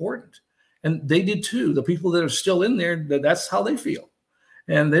really important. And they did too. The people that are still in there, that's how they feel.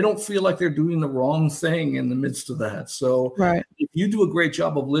 And they don't feel like they're doing the wrong thing in the midst of that. So if you do a great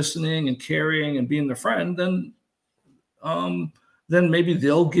job of listening and caring and being their friend, then maybe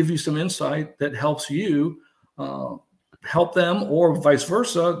they'll give you some insight that helps you help them, or vice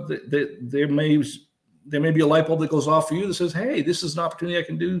versa. There may be a light bulb that goes off for you that says, hey, this is an opportunity I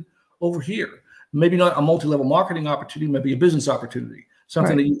can do over here. Maybe not a multi-level marketing opportunity, maybe a business opportunity,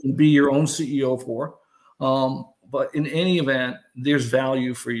 something that you can be your own CEO for. But in any event, there's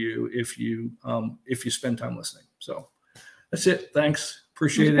value for you if you spend time listening. So that's it. Thanks.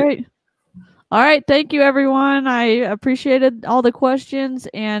 Appreciate it. Great. All right. Thank you, everyone. I appreciated all the questions,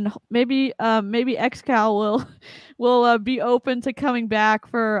 and maybe Xcal will be open to coming back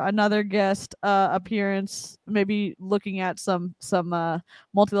for another guest appearance, maybe looking at some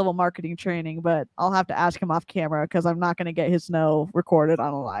multi-level marketing training, but I'll have to ask him off camera because I'm not going to get his no recorded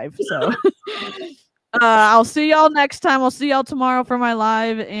on a live. So I'll see y'all next time. I'll see y'all tomorrow for my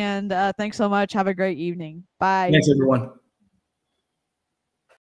live, and thanks so much. Have a great evening. Bye. Thanks, everyone.